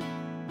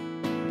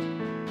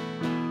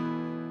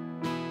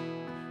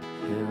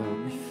 Help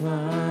me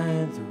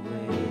find the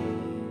way.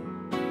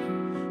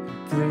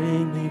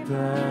 Bring me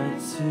back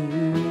to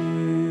you.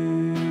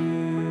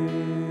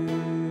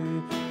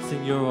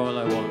 Sing You're All I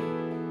Want.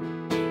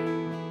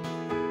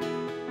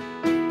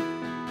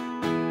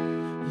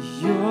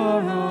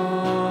 You're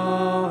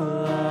all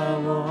I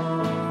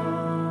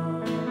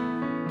want.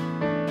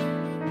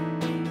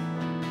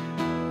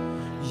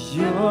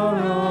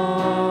 You're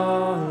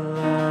all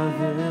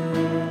I've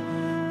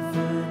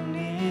ever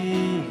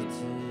needed.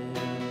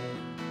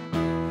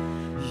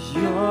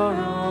 You're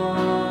all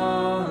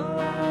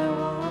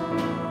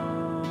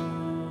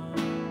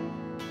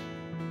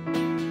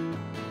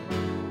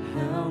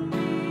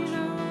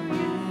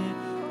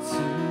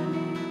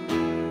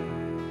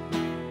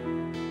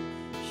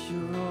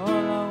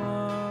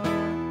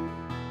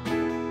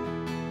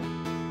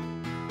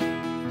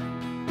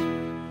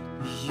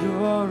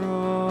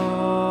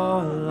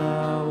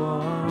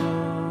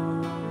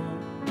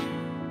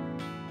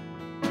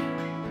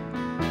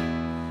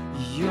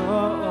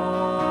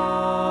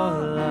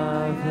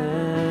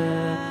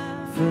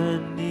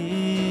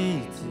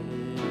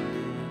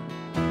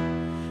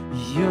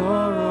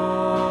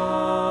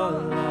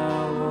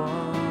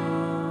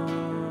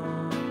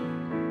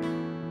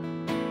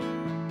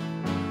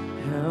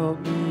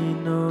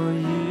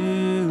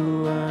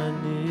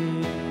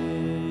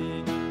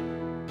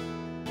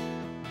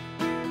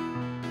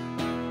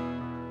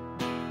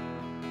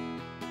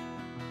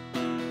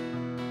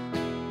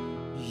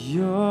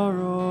You're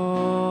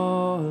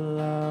all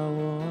I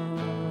want.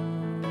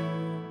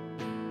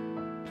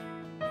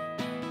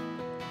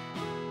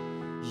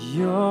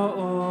 You're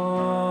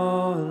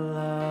all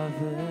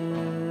I've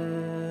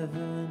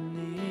ever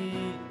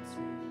needed.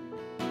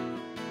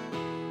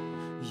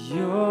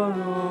 You're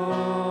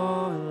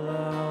all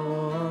I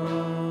want.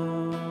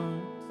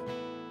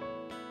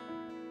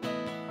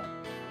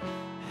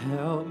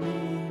 Help me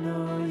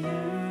know you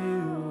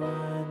I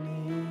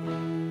need.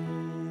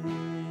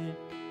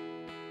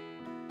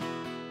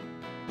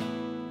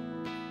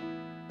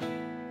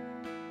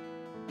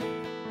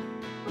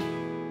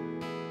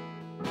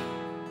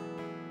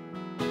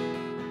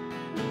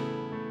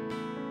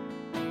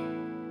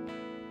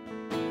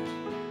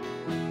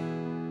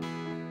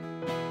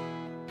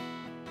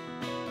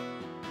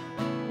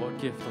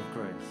 Gift of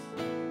grace.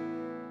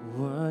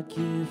 What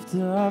gift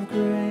of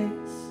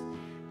grace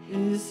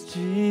is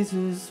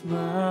Jesus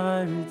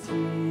my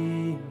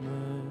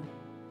Redeemer?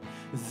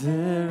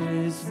 There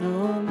is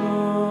no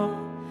more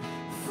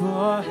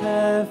for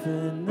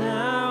heaven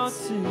now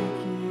to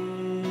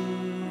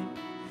give.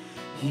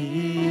 He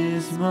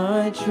is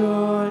my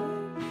joy,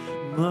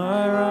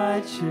 my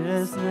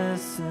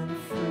righteousness and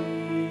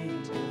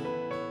freedom,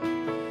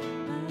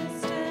 my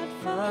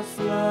steadfast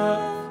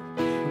love,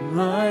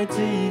 my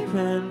deep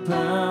and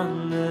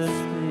boundless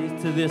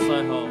faith. To this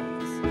I hold.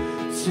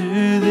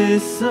 To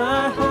this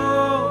I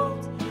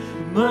hold,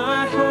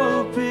 my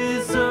hope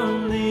is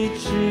only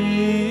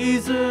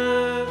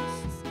Jesus.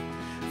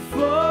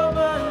 For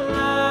my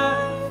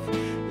life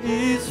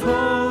is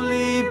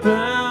wholly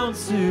bound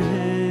to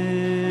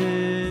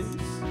His.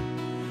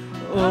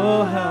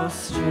 Oh, how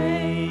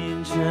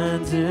strange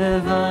and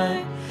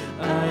divine,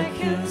 I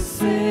can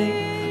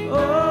sing,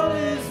 all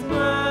is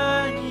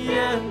mine,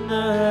 yet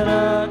not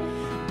I,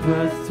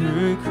 but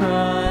through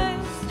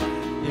Christ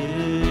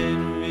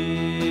in me.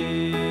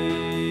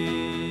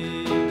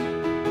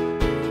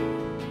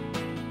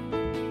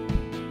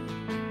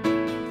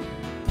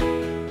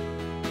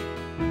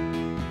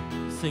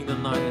 Sing The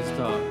Night is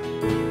Dark.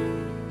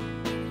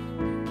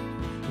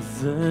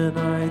 The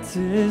night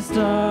is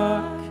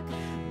dark,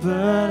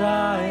 but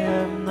I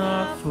am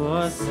not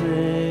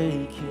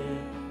forsaken.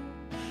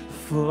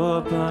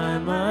 For by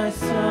my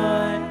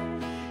side,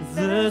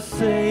 the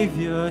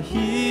Savior,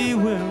 He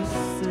will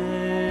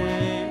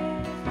stay.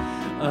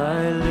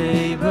 I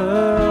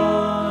labor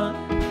on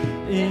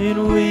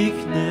in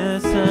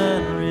weakness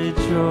and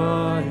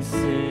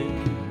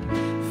rejoicing,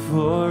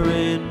 for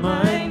in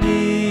my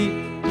need,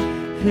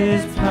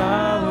 His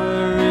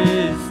power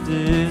is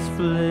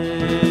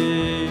displayed.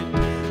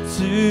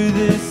 To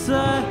this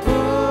I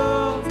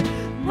hold,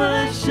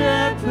 my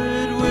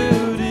shepherd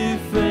will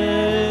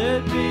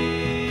defend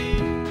me.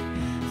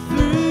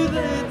 Through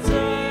the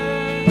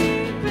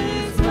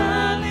darkest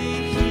valley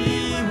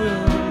He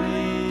will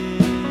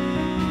lead.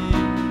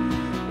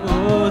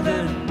 Oh,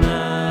 the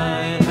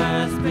night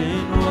has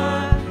been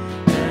won,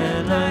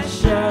 and I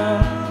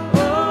shall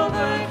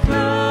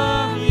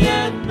overcome,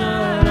 yet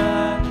not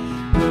I,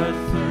 but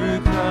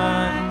through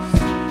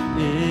Christ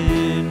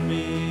in me.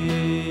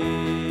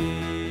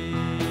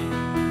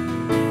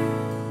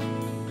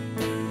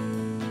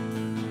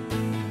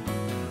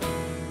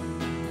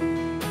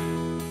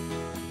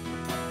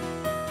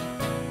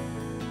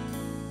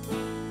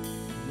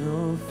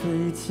 No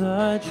fates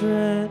I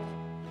dread,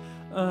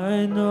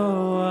 I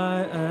know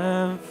I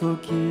am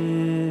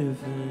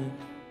forgiven.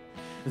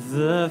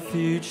 The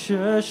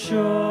future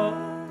sure,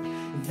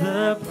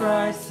 the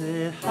price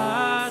it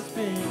has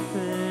been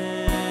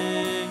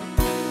paid.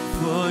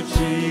 For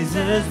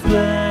Jesus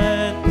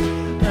bled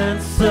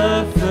and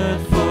suffered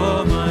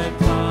for my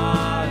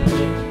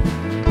pardon,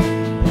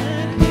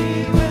 and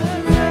He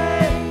was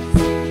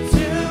raised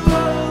to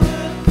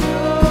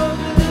overthrow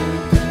the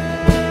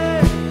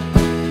grave.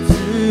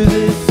 To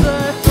this I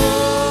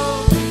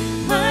hold,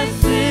 my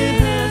sin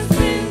has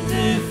been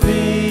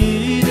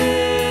defeated.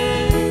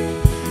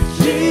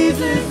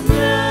 Jesus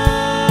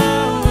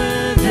now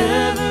and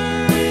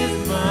ever is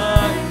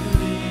my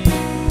plea.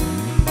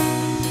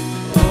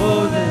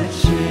 Oh, the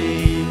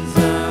chains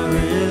are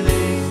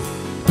released,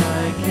 I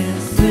can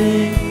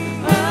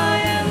sing, I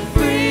am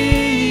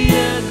free,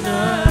 and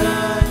not I,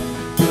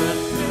 but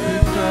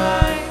through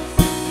Christ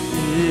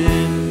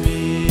in me.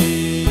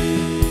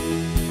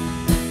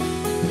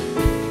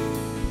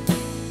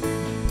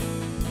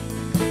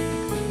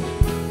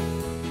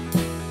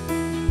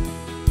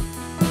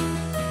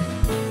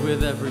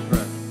 With every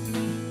breath.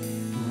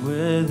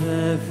 With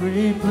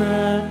every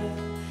breath,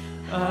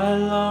 I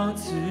long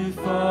to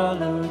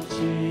follow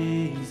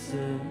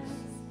Jesus,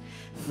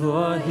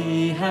 for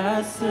He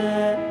has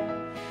said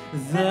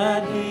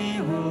that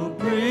He will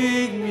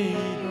bring me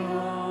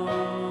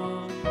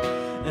home.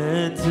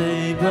 And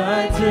day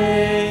by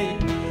day,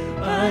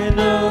 I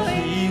know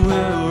He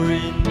will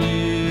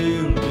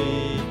renew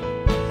me,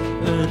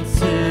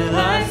 until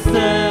I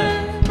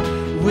stand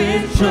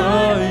with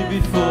joy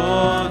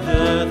before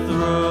the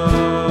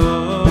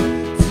throne.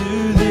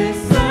 To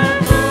this I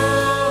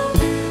hold,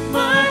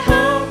 my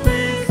hope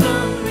is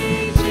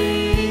only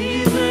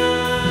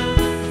Jesus.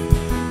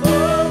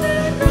 All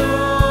the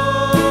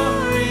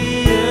glory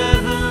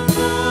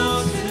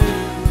evermore to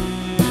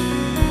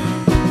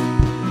Him.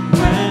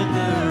 When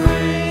the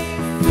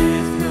race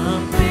is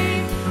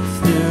complete,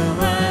 still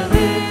my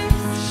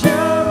lips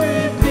shall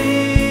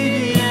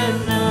repeat, yet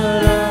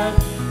not I,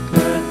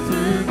 but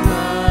through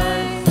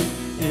Christ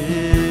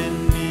in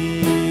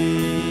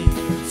me.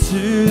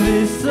 To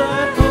this I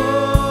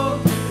hold,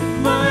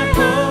 my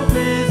hope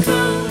is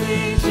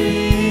only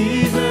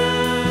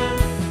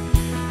Jesus.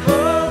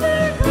 All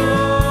the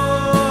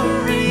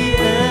glory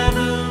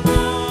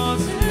evermore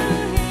to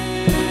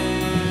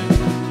Him.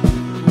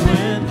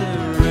 When the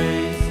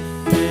race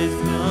is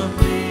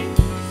complete,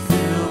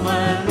 still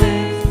my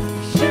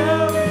lips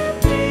shall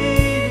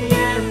repeat,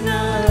 yet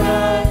not I,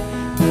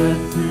 but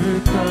through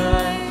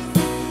Christ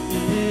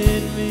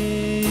in me.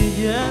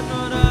 Yet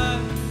not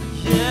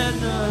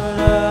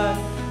I,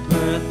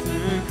 but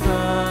through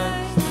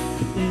Christ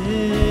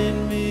in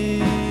me.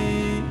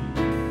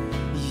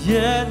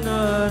 Yet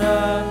not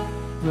I,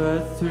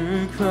 but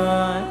through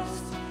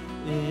Christ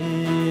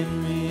in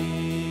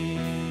me.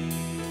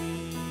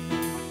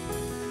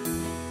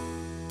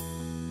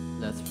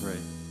 Let's pray.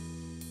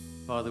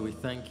 Father, we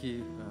thank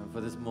you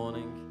for this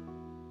morning.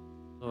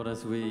 Lord,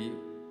 as we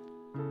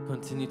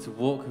continue to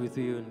walk with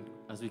you and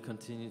as we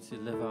continue to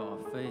live out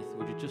our faith,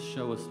 would you just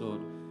show us,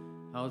 Lord,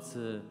 how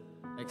to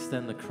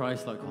extend the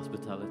Christ-like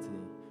hospitality,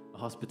 a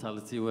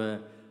hospitality where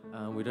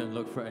we don't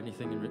look for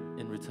anything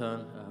in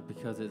return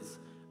because it's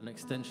an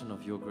extension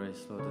of your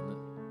grace, Lord,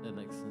 and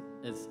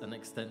it's an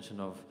extension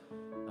of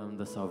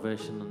the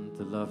salvation and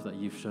the love that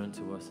you've shown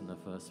to us in the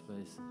first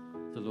place.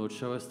 So, Lord,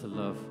 show us to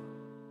love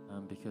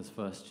because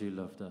first you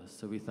loved us.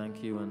 So we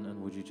thank you,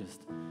 and would you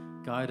just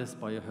guide us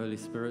by your Holy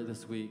Spirit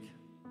this week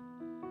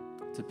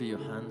to be your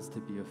hands, to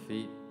be your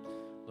feet.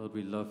 Lord,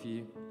 we love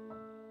you.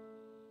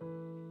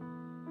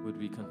 Would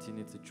we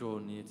continue to draw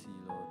near to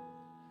you, Lord?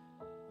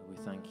 We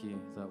thank you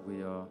that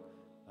we are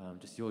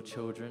just your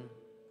children.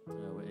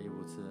 We're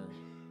able to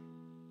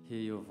hear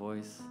your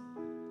voice.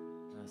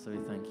 So we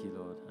thank you,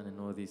 Lord. And in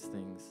all these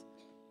things,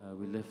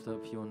 we lift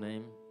up your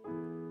name.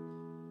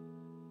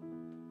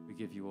 We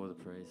give you all the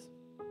praise.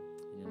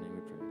 In your name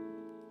we pray.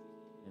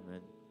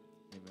 Amen.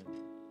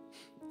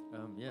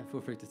 Amen.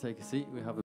 Feel free to take a seat. We have a